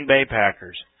the Green Bay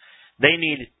Packers. They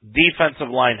need defensive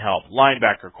line help,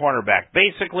 linebacker, cornerback.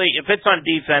 Basically, if it's on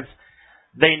defense,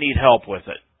 they need help with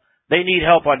it. They need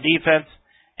help on defense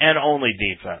and only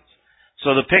defense.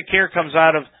 So the pick here comes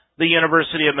out of the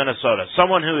University of Minnesota,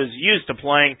 someone who is used to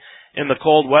playing in the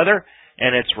cold weather,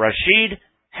 and it's Rashid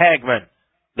Hagman,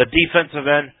 the defensive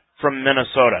end from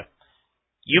Minnesota.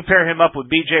 You pair him up with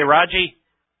B.J. Raji,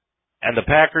 and the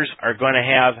Packers are going to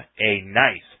have a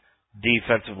nice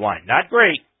defensive line. Not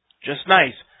great, just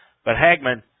nice, but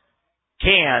Hagman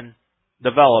can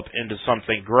develop into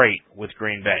something great with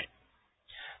Green Bay.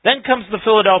 Then comes the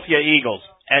Philadelphia Eagles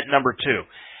at number 2.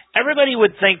 Everybody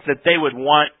would think that they would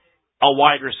want a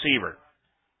wide receiver,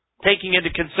 taking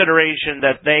into consideration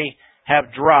that they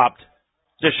have dropped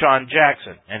Deshaun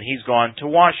Jackson, and he's gone to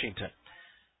Washington.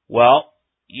 Well,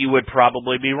 you would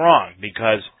probably be wrong,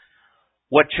 because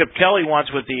what Chip Kelly wants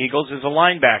with the Eagles is a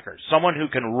linebacker, someone who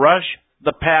can rush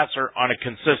the passer on a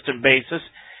consistent basis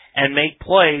and make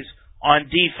plays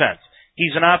on defense.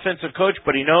 He's an offensive coach,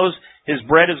 but he knows his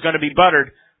bread is going to be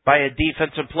buttered by a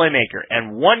defensive playmaker.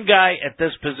 And one guy at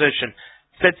this position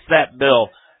fits that bill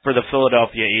for the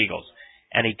Philadelphia Eagles.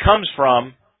 And he comes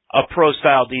from a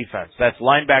pro-style defense. That's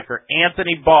linebacker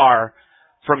Anthony Barr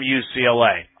from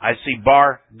UCLA. I see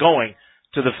Barr going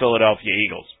to the Philadelphia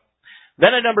Eagles.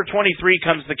 Then at number 23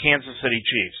 comes the Kansas City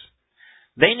Chiefs.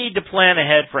 They need to plan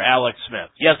ahead for Alex Smith.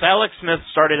 Yes, Alex Smith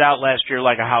started out last year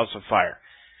like a house of fire.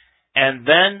 And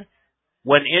then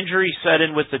when injuries set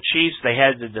in with the Chiefs, they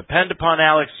had to depend upon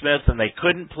Alex Smith, and they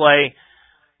couldn't play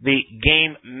the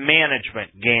game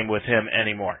management game with him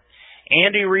anymore.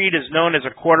 Andy Reid is known as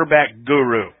a quarterback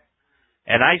guru.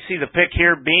 And I see the pick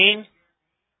here being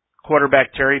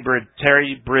quarterback Terry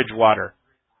Bridgewater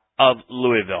of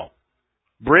Louisville.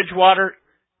 Bridgewater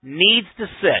needs to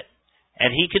sit,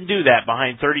 and he can do that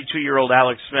behind 32-year-old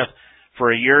Alex Smith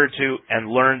for a year or two and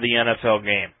learn the NFL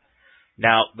game.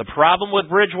 Now, the problem with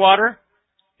Bridgewater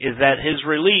is that his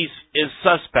release is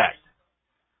suspect.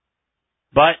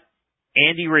 But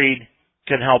Andy Reid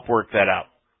can help work that out.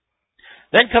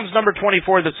 Then comes number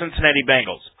 24, the Cincinnati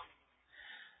Bengals.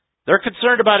 They're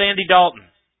concerned about Andy Dalton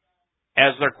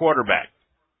as their quarterback.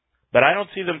 But I don't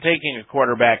see them taking a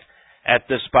quarterback at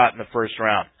this spot in the first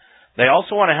round. They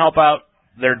also want to help out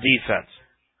their defense,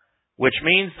 which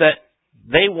means that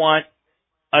they want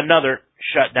another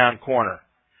shutdown corner.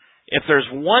 If there's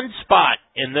one spot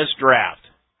in this draft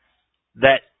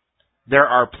that there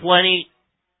are plenty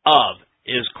of,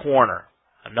 is corner.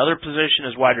 Another position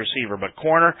is wide receiver, but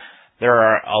corner, there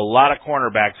are a lot of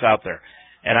cornerbacks out there.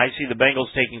 And I see the Bengals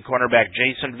taking cornerback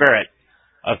Jason Verrett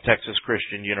of Texas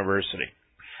Christian University.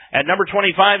 At number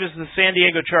 25 is the San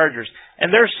Diego Chargers,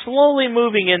 and they're slowly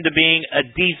moving into being a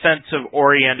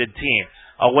defensive-oriented team,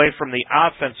 away from the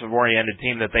offensive-oriented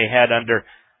team that they had under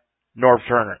Norv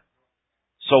Turner.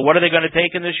 So what are they going to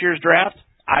take in this year's draft?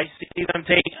 I see them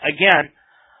taking, again,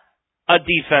 a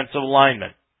defensive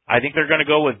lineman. I think they're going to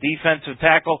go with defensive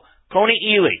tackle Coney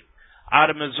Ely out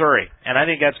of Missouri, and I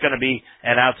think that's going to be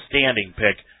an outstanding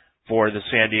pick for the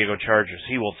San Diego Chargers.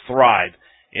 He will thrive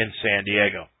in San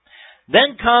Diego.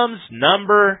 Then comes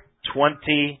number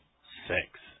 26,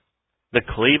 the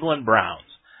Cleveland Browns,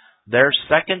 their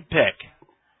second pick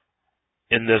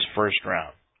in this first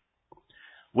round.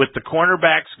 With the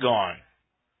cornerbacks gone,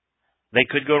 they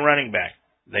could go running back.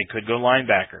 They could go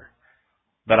linebacker.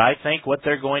 But I think what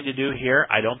they're going to do here,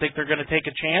 I don't think they're going to take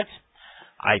a chance.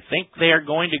 I think they are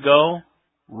going to go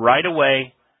right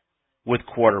away with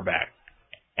quarterback.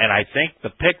 And I think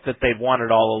the pick that they've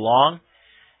wanted all along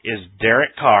is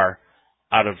Derek Carr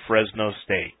out of Fresno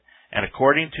State. And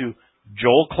according to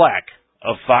Joel Klatt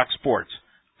of Fox Sports,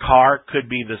 Carr could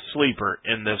be the sleeper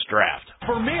in this draft.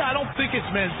 For me, I don't think it's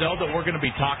Manziel that we're going to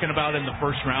be talking about in the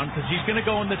first round, because he's going to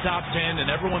go in the top 10 and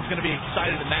everyone's going to be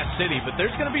excited in that city. But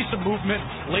there's going to be some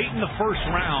movement late in the first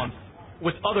round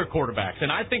with other quarterbacks. And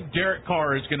I think Derek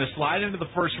Carr is going to slide into the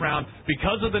first round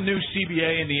because of the new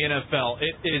CBA in the NFL.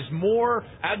 It is more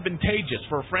advantageous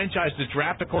for a franchise to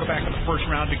draft a quarterback in the first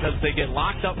round because they get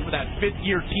locked up for that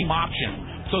fifth-year team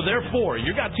option. So therefore,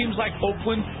 you got teams like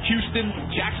Oakland, Houston,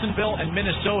 Jacksonville, and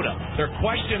Minnesota. There are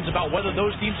questions about whether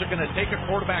those teams are going to take a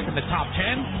quarterback in the top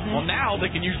 10. Well, now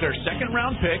they can use their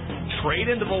second-round pick,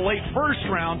 trade into the late first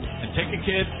round, and take a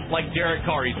kid like Derek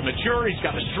Carr. He's mature. He's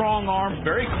got a strong arm,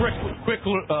 very quick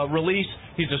release.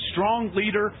 He's a strong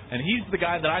leader, and he's the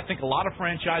guy that I think a lot of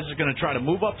franchises are going to try to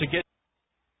move up to get.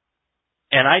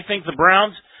 And I think the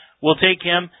Browns will take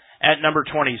him at number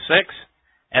 26.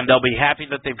 And they'll be happy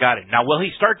that they've got him. Now, will he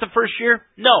start the first year?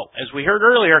 No. As we heard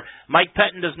earlier, Mike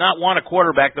Pettin does not want a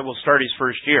quarterback that will start his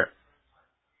first year.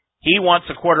 He wants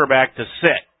a quarterback to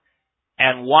sit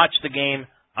and watch the game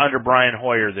under Brian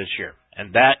Hoyer this year,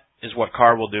 and that is what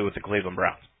Carr will do with the Cleveland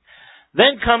Browns.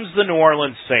 Then comes the New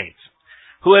Orleans Saints,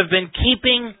 who have been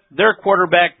keeping their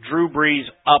quarterback, Drew Brees,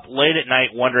 up late at night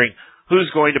wondering who's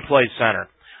going to play center.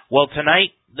 Well,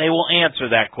 tonight they will answer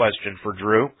that question for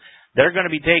Drew. They're going to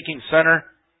be taking center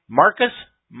Marcus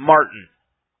Martin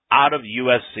out of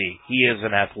USC. He is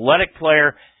an athletic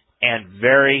player and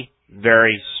very,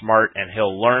 very smart, and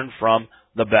he'll learn from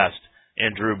the best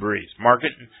in Drew Brees.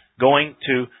 Martin going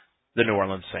to the New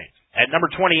Orleans Saints. At number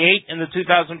 28 in the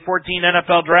 2014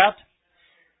 NFL Draft,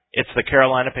 it's the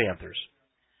Carolina Panthers.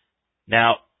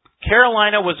 Now,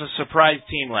 Carolina was a surprise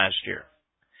team last year.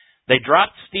 They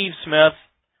dropped Steve Smith,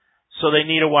 so they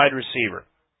need a wide receiver.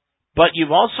 But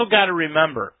you've also got to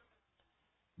remember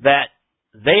that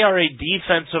they are a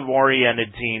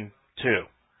defensive-oriented team, too.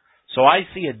 So I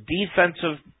see a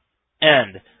defensive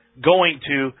end going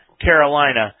to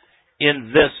Carolina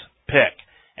in this pick.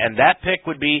 And that pick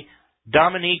would be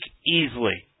Dominique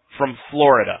Easley from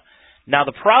Florida. Now,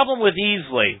 the problem with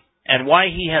Easley and why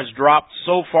he has dropped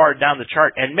so far down the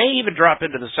chart and may even drop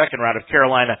into the second round if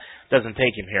Carolina doesn't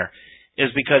take him here is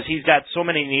because he's got so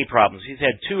many knee problems. He's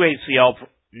had 2 ACL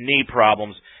knee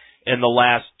problems in the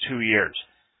last 2 years.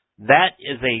 That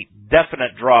is a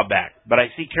definite drawback, but I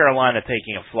see Carolina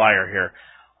taking a flyer here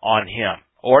on him.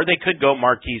 Or they could go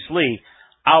Marquise Lee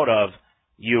out of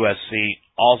USC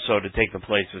also to take the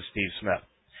place of Steve Smith.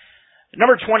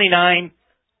 Number 29,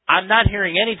 I'm not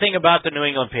hearing anything about the New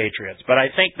England Patriots, but I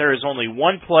think there is only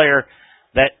one player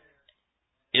that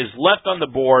is left on the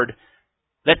board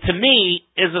that to me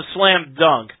is a slam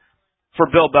dunk for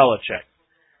Bill Belichick.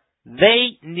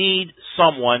 They need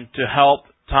someone to help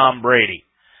Tom Brady.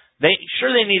 They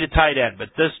need a tight end, but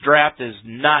this draft is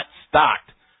not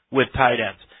stocked with tight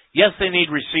ends. Yes, they need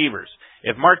receivers.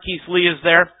 If Marquise Lee is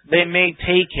there, they may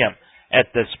take him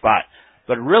at this spot.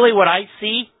 But really what I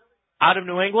see out of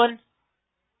New England,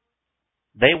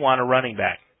 they want a running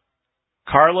back.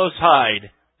 Carlos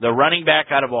Hyde, the running back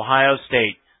out of Ohio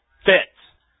State, fits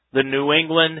the New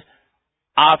England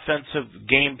offensive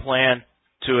game plan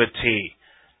to a T.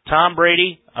 Tom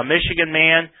Brady, a Michigan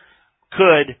man,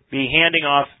 could be handing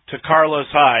off to Carlos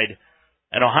Hyde,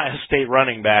 an Ohio State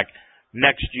running back,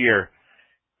 next year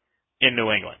in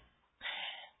New England.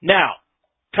 Now,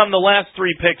 come the last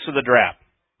 3 picks of the draft.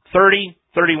 30,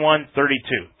 31,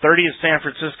 32. 30 is San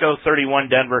Francisco, 31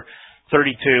 Denver,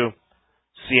 32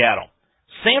 Seattle.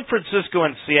 San Francisco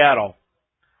and Seattle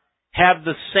have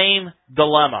the same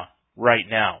dilemma right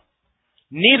now.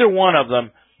 Neither one of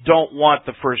them don't want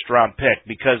the first-round pick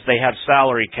because they have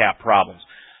salary cap problems.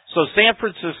 So San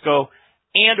Francisco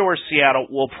and or Seattle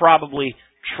will probably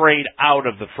trade out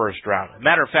of the first round.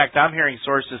 Matter of fact, I'm hearing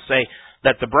sources say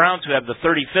that the Browns, who have the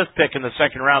 35th pick in the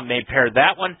second round, may pair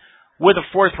that one with a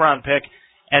 4th-round pick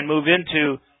and move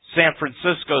into San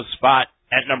Francisco's spot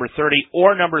at number 30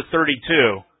 or number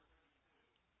 32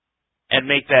 and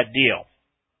make that deal,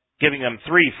 giving them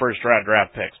 3 first-round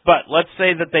draft picks. But let's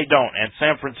say that they don't, and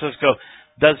San Francisco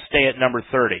does stay at number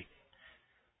 30.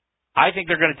 I think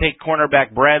they're going to take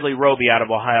cornerback Bradley Roby out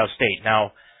of Ohio State.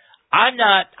 Now, I'm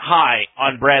not high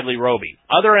on Bradley Roby.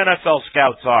 Other NFL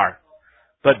scouts are.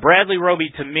 But Bradley Roby,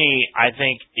 to me, I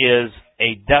think is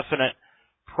a definite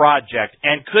project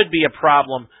and could be a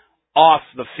problem off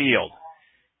the field.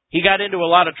 He got into a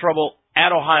lot of trouble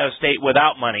at Ohio State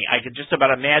without money. I could just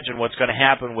about imagine what's going to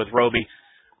happen with Roby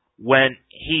when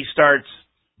he starts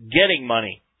getting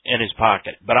money in his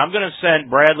pocket. But I'm going to send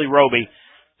Bradley Roby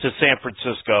to San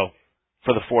Francisco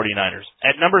for the 49ers.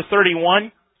 At number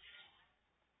 31,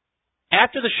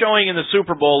 after the showing in the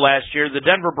Super Bowl last year, the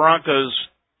Denver Broncos,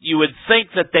 you would think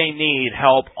that they need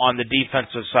help on the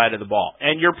defensive side of the ball.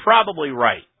 And you're probably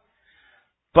right.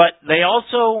 But they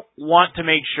also want to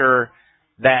make sure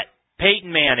that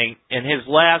Peyton Manning, in his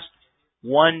last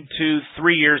 1, 2,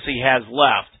 3 years he has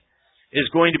left, is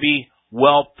going to be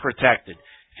well protected.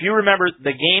 If you remember,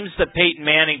 the games that Peyton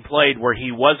Manning played where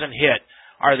he wasn't hit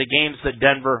are the games that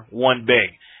Denver won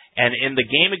big. And in the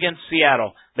game against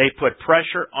Seattle, they put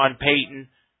pressure on Peyton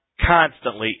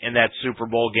constantly in that Super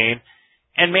Bowl game,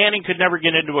 and Manning could never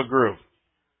get into a groove.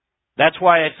 That's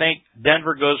why I think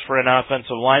Denver goes for an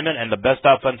offensive lineman, and the best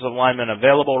offensive lineman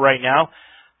available right now,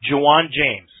 Juwan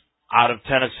James out of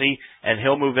Tennessee, and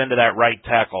he'll move into that right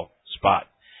tackle spot.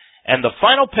 And the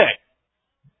final pick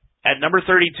at number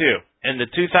 32 in the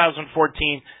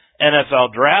 2014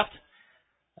 NFL Draft,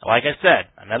 like I said,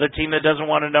 another team that doesn't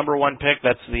want a number 1 pick,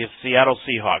 that's the Seattle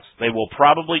Seahawks. They will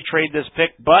probably trade this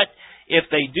pick, but if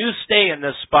they do stay in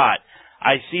this spot,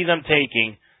 I see them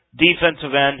taking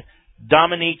defensive end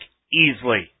Dominique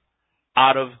Easley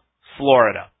out of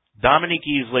Florida. Dominique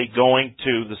Easley going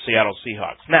to the Seattle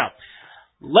Seahawks. Now,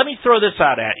 let me throw this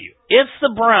out at you. If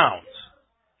the Browns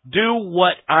do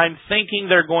what I'm thinking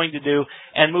they're going to do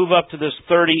and move up to this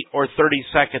 30 or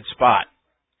 32nd spot,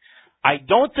 I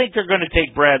don't think they're going to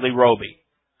take Bradley Roby.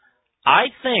 I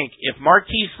think if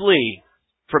Marquise Lee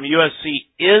from USC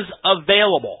is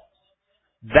available,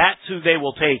 that's who they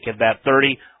will take at that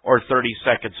 30 or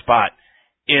 32nd spot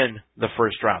in the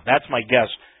first round. That's my guess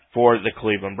for the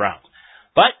Cleveland Browns.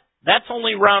 But that's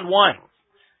only round one.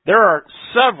 There are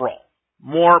several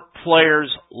more players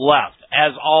left,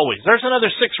 as always. There's another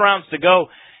 6 rounds to go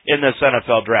in this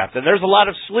NFL draft, and there's a lot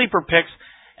of sleeper picks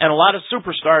and a lot of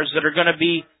superstars that are going to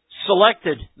be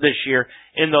selected this year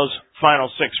in those final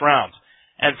 6 rounds.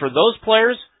 And for those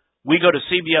players, we go to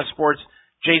CBS Sports'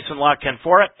 Jason La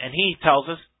Canfora, and he tells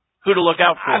us who to look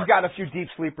out for. I've got a few deep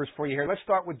sleepers for you here. Let's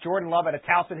start with Jordan Love out of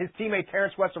Towson. His teammate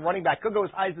Terrence West, a running back, could go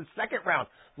as high as the 2nd round.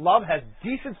 Love has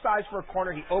decent size for a corner.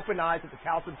 He opened eyes at the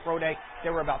Towson Pro Day.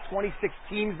 There were about 26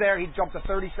 teams there. He jumped a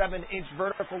 37-inch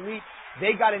vertical leap.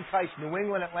 They got enticed. New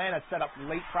England, Atlanta set up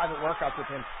late private workouts with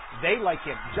him. They like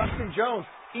him. Justin Jones,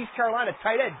 East Carolina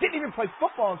tight end, didn't even play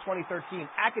football in 2013,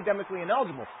 academically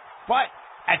ineligible. But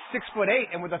at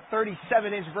 6'8" and with a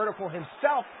 37-inch vertical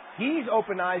himself, he's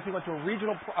opened eyes. He went to a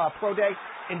regional pro day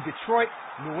in Detroit,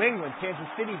 New England, Kansas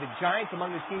City, the Giants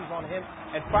among the teams on him.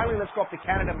 And finally, let's go up to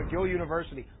Canada, McGill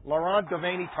University. Laurent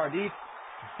Devaney Tardif,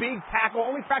 big tackle,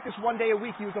 only practiced 1 day a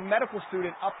week. He was a medical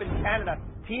student up in Canada.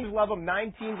 Teams love him.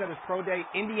 9 teams at his pro day.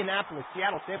 Indianapolis,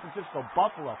 Seattle, San Francisco,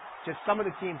 Buffalo. Just some of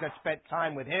the teams that spent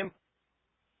time with him.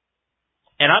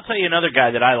 And I'll tell you another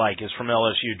guy that I like is from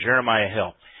LSU, Jeremiah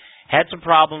Hill. Had some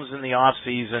problems in the off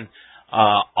season,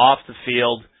 off the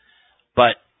field,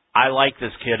 but I like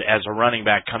this kid as a running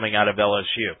back coming out of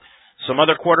LSU. Some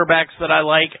other quarterbacks that I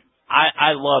like,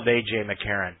 I love A.J.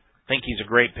 McCarron. I think he's a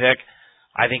great pick.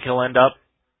 I think he'll end up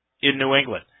in New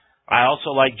England. I also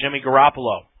like Jimmy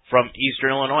Garoppolo from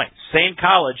Eastern Illinois. Same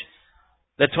college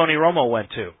that Tony Romo went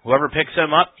to. Whoever picks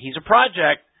him up, he's a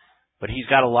project, but he's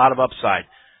got a lot of upside.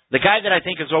 The guy that I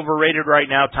think is overrated right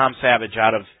now, Tom Savage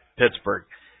out of Pittsburgh.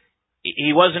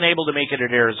 He wasn't able to make it at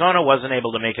Arizona, wasn't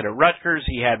able to make it at Rutgers.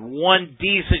 He had one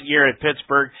decent year at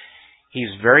Pittsburgh.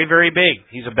 He's very, very big.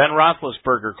 He's a Ben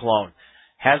Roethlisberger clone.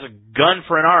 Has a gun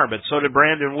for an arm, but so did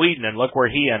Brandon Weeden, and look where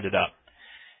he ended up.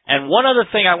 And one other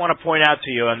thing I want to point out to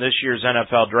you on this year's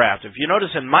NFL draft. If you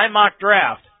notice in my mock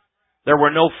draft, there were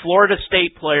no Florida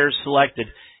State players selected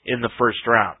in the first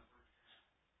round.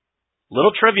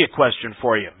 Little trivia question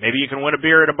for you. Maybe you can win a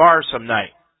beer at a bar some night.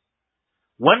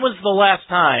 When was the last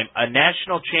time a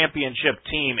national championship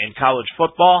team in college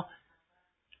football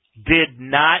did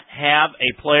not have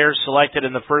a player selected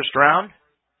in the first round?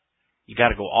 You got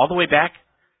to go all the way back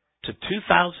to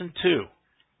 2002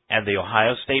 and the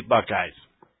Ohio State Buckeyes.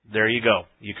 There you go.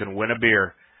 You can win a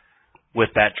beer with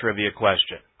that trivia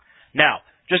question. Now,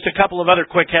 just a couple of other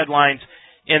quick headlines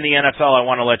in the NFL I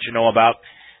want to let you know about.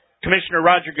 Commissioner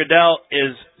Roger Goodell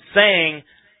is saying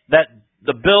that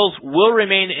the Bills will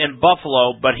remain in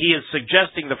Buffalo, but he is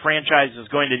suggesting the franchise is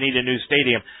going to need a new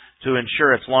stadium to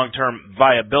ensure its long-term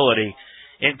viability.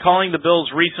 In calling the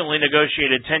Bills' recently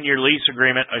negotiated 10-year lease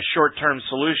agreement a short-term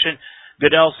solution,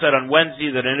 Goodell said on Wednesday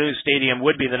that a new stadium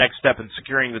would be the next step in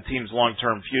securing the team's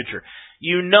long-term future.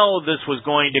 You know this was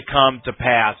going to come to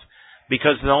pass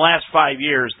because in the last 5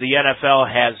 years, the NFL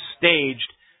has staged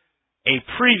a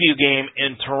preview game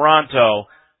in Toronto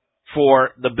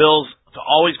for the Bills to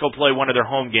always go play one of their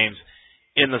home games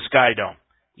in the Sky Dome.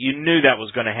 You knew that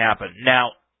was going to happen.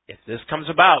 Now, if this comes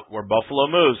about where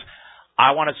Buffalo moves,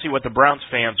 I want to see what the Browns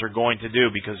fans are going to do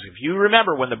because if you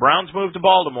remember when the Browns moved to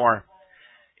Baltimore,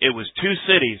 it was 2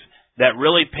 cities that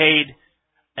really played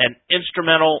an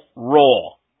instrumental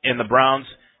role in the Browns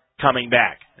coming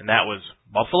back, and that was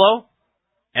Buffalo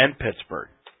and Pittsburgh.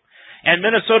 And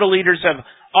Minnesota leaders have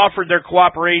offered their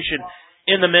cooperation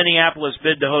in the Minneapolis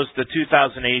bid to host the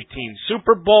 2018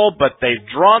 Super Bowl, but they've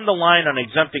drawn the line on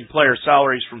exempting player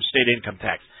salaries from state income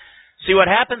tax. See, what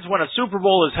happens when a Super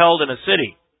Bowl is held in a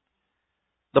city,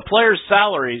 the players'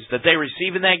 salaries that they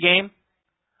receive in that game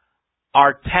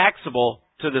are taxable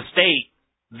to the state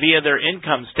via their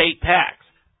income state tax.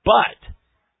 But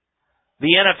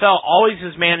the NFL always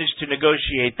has managed to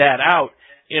negotiate that out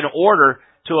in order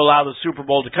to allow the Super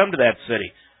Bowl to come to that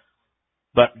city.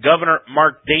 But Governor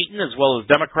Mark Dayton, as well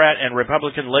as Democrat and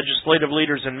Republican legislative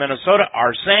leaders in Minnesota,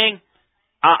 are saying,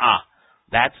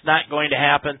 that's not going to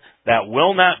happen. That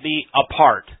will not be a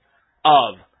part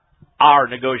of our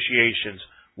negotiations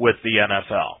with the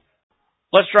NFL.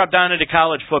 Let's drop down into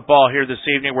college football here this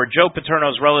evening, where Joe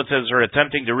Paterno's relatives are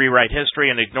attempting to rewrite history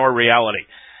and ignore reality.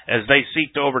 as they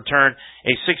seek to overturn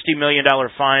a $60 million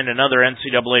fine and other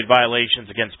NCAA violations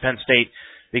against Penn State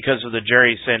because of the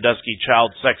Jerry Sandusky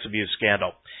child sex abuse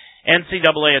scandal.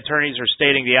 NCAA attorneys are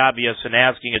stating the obvious and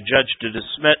asking a judge to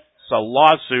dismiss a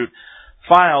lawsuit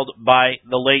filed by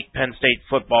the late Penn State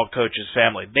football coach's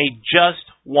family. They just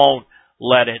won't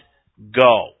let it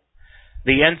go.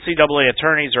 The NCAA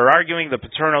attorneys are arguing the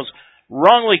Paternos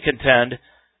wrongly contend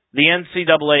the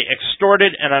NCAA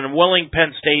extorted an unwilling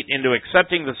Penn State into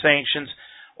accepting the sanctions,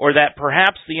 or that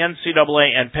perhaps the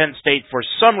NCAA and Penn State, for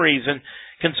some reason,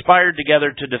 conspired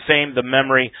together to defame the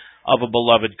memory of a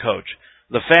beloved coach.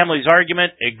 The family's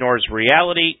argument ignores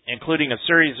reality, including a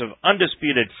series of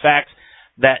undisputed facts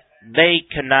that they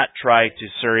cannot try to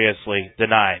seriously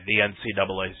deny, the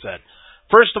NCAA said.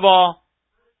 First of all,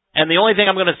 and the only thing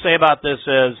I'm going to say about this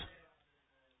is,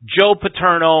 Joe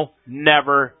Paterno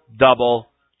never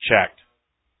double-checked.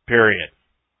 Period.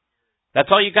 That's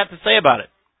all you got to say about it.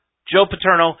 Joe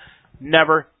Paterno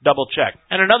never double-checked.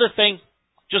 And another thing,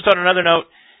 just on another note,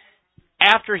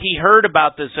 after he heard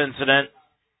about this incident,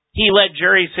 he let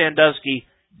Jerry Sandusky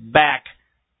back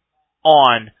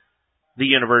on the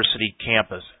university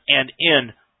campus and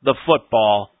in the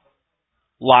football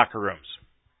locker rooms.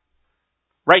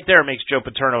 Right there makes Joe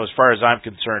Paterno, as far as I'm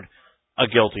concerned, a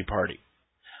guilty party.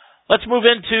 Let's move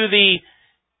into the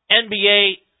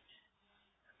NBA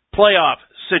playoff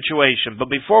situation. But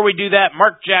before we do that,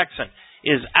 Mark Jackson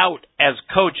is out as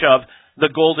coach of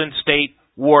the Golden State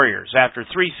Warriors. After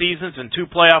 3 seasons and 2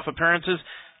 playoff appearances,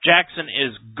 Jackson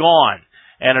is gone.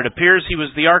 And it appears he was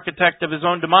the architect of his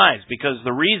own demise, because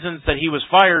the reasons that he was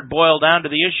fired boil down to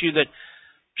the issue that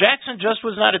Jackson just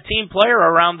was not a team player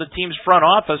around the team's front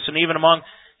office and even among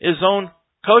his own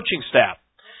coaching staff.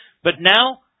 But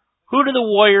now, who do the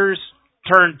Warriors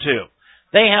turn to?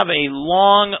 They have a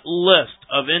long list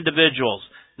of individuals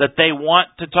that they want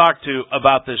to talk to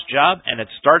about this job, and it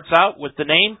starts out with the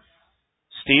name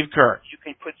Steve Kerr. You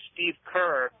can put Steve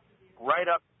Kerr right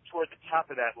up toward the top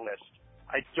of that list.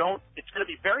 It's going to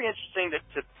be very interesting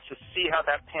to see how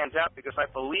that pans out, because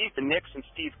I believe the Knicks and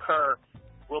Steve Kerr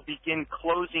will begin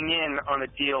closing in on a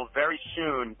deal very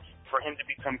soon for him to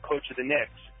become coach of the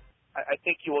Knicks. I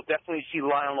think you will definitely see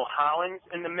Lionel Hollins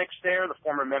in the mix there, the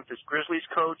former Memphis Grizzlies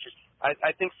coach.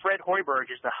 I think Fred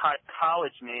Hoiberg is the hot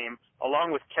college name,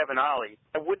 along with Kevin Ollie.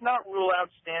 I would not rule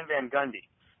out Stan Van Gundy.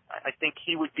 I think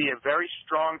he would be a very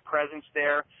strong presence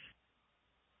there.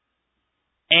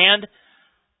 And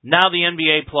now the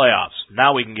NBA playoffs.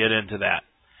 Now we can get into that.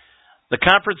 The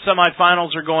conference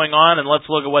semifinals are going on, and let's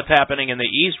look at what's happening in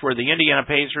the East, where the Indiana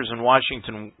Pacers and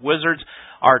Washington Wizards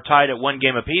are tied at 1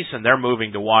 game apiece, and they're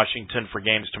moving to Washington for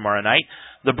games tomorrow night.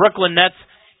 The Brooklyn Nets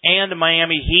and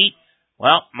Miami Heat,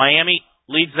 well, Miami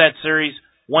leads that series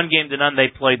 1-0. They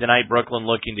played tonight. Brooklyn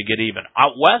looking to get even.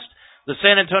 Out west, the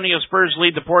San Antonio Spurs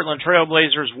lead the Portland Trail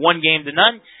Blazers 1-0,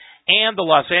 and the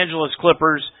Los Angeles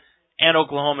Clippers and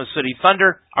Oklahoma City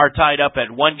Thunder are tied up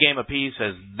at 1 game apiece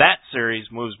as that series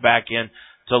moves back in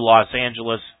to Los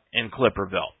Angeles and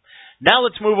Clipperville. Now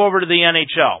let's move over to the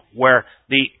NHL, where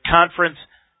the conference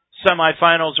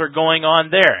semifinals are going on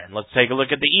there. And let's take a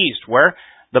look at the East, where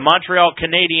the Montreal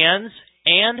Canadiens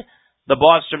and the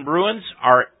Boston Bruins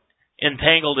are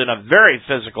entangled in a very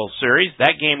physical series.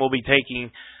 That game will be taking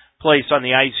place on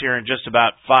the ice here in just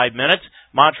about 5 minutes.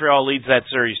 Montreal leads that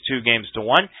series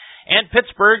 2-1. And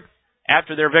Pittsburgh,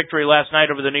 after their victory last night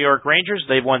over the New York Rangers,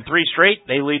 they've won 3 straight.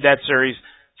 They lead that series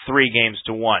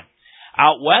 3-1.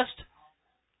 Out west,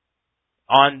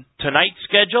 on tonight's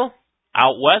schedule,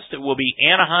 out west it will be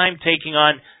Anaheim taking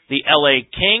on the LA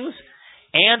Kings.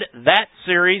 And that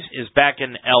series is back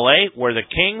in LA, where the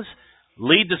Kings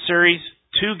lead the series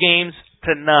 2-0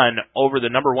 over the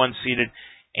number 1 seeded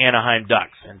Anaheim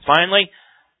Ducks. And finally,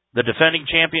 the defending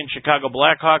champion Chicago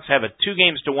Blackhawks have a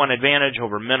 2-1 advantage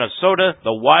over Minnesota.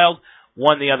 The Wild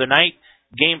won the other night.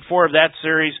 Game 4 of that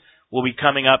series will be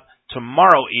coming up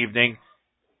tomorrow evening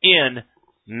in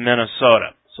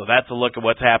Minnesota. So that's a look at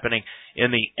what's happening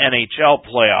in the NHL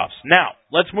playoffs. Now,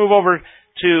 let's move over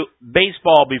to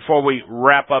baseball before we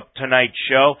wrap up tonight's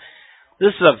show.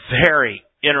 This is a very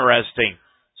interesting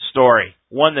story,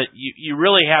 one that you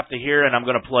really have to hear, and I'm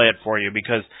going to play it for you,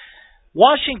 because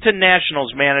Washington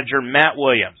Nationals manager Matt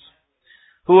Williams,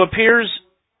 who appears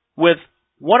with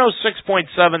 106.7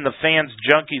 The Fans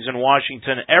Junkies in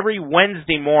Washington every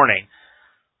Wednesday morning,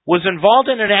 was involved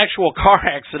in an actual car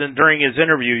accident during his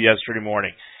interview yesterday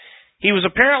morning. He was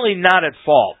apparently not at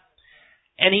fault,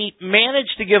 and he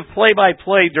managed to give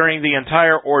play-by-play during the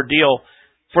entire ordeal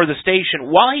for the station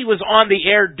while he was on the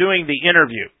air doing the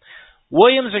interview.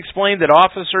 Williams explained that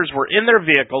officers were in their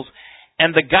vehicles,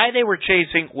 and the guy they were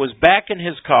chasing was back in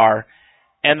his car,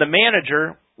 and the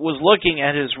manager was looking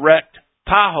at his wrecked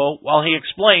Tahoe while he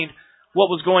explained what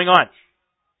was going on.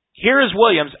 Here is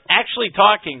Williams actually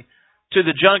talking to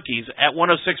the Junkies at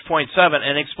 106.7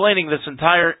 and explaining this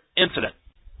entire incident.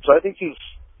 So I think he's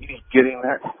getting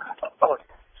there. Oh,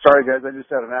 sorry, guys, I just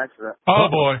had an accident. Oh,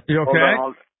 boy. You okay?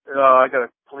 I got a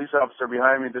police officer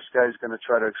behind me. This guy's going to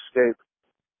try to escape.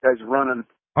 Guy's running.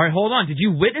 All right, hold on. Did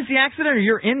you witness the accident, or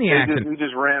you're in the accident? He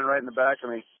just ran right in the back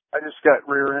of me. I just got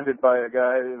rear-ended by a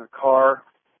guy in a car.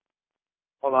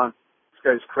 Hold on. This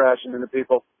guy's crashing into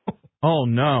people. Oh,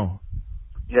 no.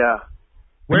 Yeah.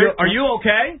 Are you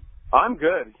okay? I'm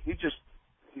good.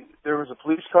 There was a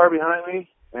police car behind me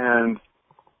and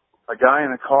a guy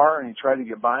in a car, and he tried to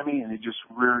get by me, and he just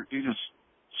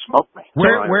smoked me.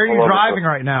 Where are you driving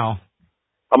right now?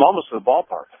 I'm almost to the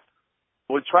ballpark.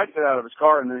 We tried to get out of his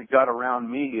car, and then he got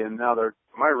around me, and now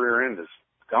my rear end is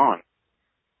gone.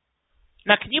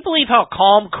 Now, can you believe how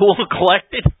calm, cool, and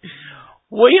collected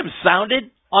Williams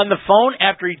sounded on the phone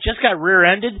after he just got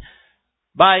rear-ended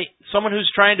by someone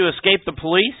who's trying to escape the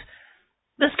police?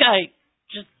 This guy,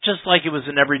 just like it was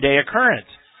an everyday occurrence.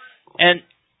 And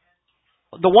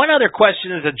the one other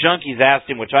question that the Junkies asked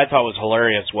him, which I thought was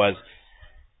hilarious, was,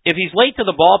 if he's late to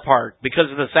the ballpark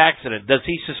because of this accident, does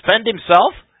he suspend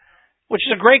himself? Which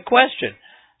is a great question.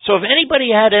 So if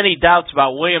anybody had any doubts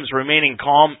about Williams remaining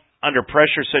calm under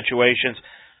pressure situations,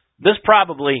 this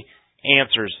probably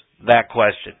answers that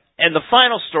question. And the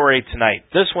final story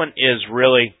tonight, this one is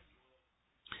really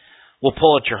will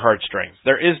pull at your heartstrings.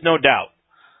 There is no doubt.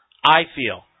 I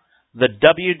feel the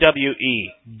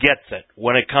WWE gets it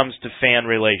when it comes to fan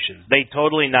relations. They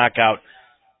totally knock out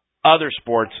other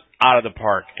sports out of the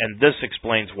park, and this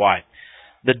explains why.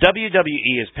 The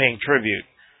WWE is paying tribute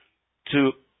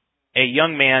to a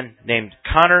young man named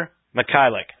Connor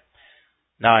McKillick.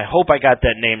 Now, I hope I got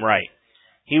that name right.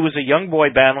 He was a young boy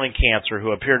battling cancer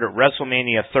who appeared at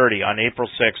WrestleMania 30 on April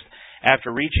 6th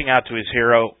after reaching out to his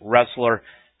hero, wrestler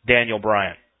Daniel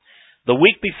Bryan. The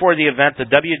week before the event, the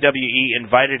WWE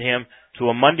invited him to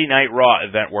a Monday Night Raw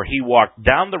event where he walked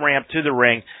down the ramp to the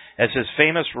ring as his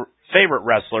favorite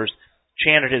wrestlers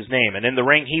chanted his name. And in the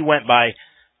ring, he went by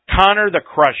Connor the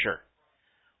Crusher.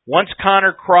 Once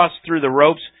Connor crossed through the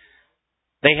ropes,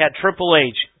 they had Triple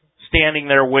H standing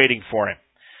there waiting for him.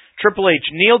 Triple H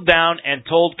kneeled down and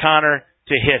told Connor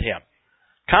to hit him.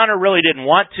 Connor really didn't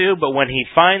want to, but when he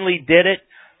finally did it,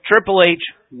 Triple H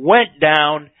went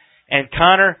down and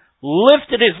Connor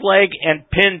lifted his leg and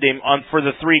pinned him for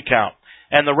the 3 count.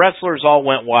 And the wrestlers all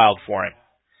went wild for him.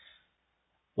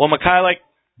 Well, McKillick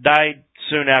died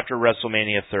soon after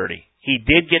WrestleMania 30. He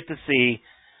did get to see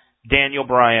Daniel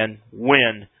Bryan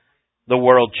win the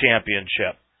World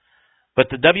Championship. But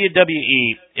the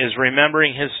WWE is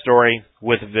remembering his story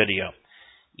with video.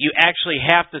 You actually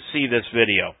have to see this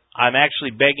video. I'm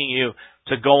actually begging you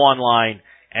to go online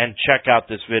and check out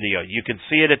this video. You can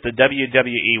see it at the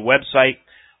WWE website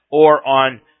or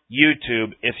on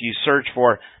YouTube if you search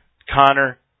for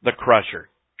Connor the Crusher.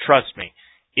 Trust me,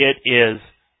 it is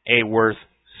a worth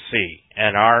see.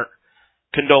 And our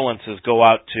condolences go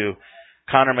out to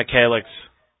Connor McKillick's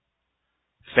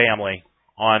family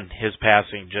on his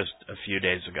passing just a few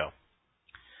days ago.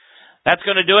 That's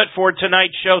going to do it for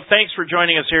tonight's show. Thanks for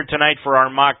joining us here tonight for our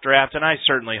mock draft, and I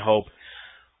certainly hope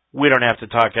we don't have to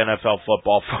talk NFL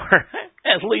football for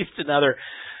at least another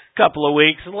couple of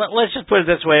weeks. Let's just put it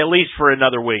this way, at least for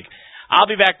another week. I'll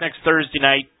be back next Thursday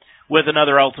night with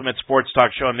another Ultimate Sports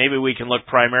Talk show, and maybe we can look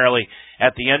primarily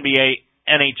at the NBA,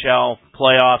 NHL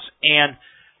playoffs, and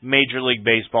Major League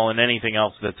Baseball and anything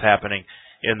else that's happening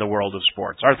in the world of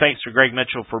sports. Our thanks to Greg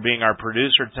Mitchell for being our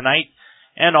producer tonight,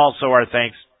 and also our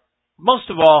thanks,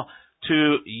 most of all,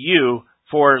 to you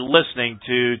for listening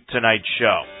to tonight's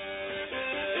show.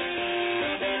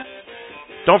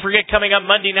 Don't forget, coming up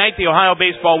Monday night, the Ohio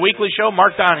Baseball Weekly Show,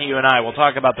 Mark Donahue and I will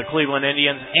talk about the Cleveland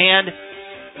Indians and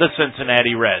the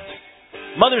Cincinnati Reds.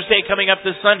 Mother's Day coming up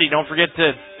this Sunday. Don't forget to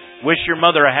wish your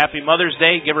mother a happy Mother's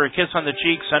Day. Give her a kiss on the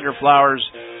cheek, send her flowers,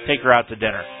 take her out to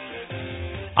dinner.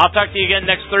 I'll talk to you again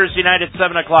next Thursday night at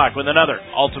 7 o'clock with another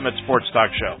Ultimate Sports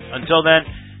Talk show. Until then,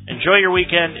 enjoy your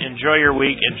weekend, enjoy your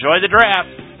week, enjoy the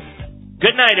draft.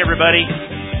 Good night,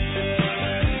 everybody.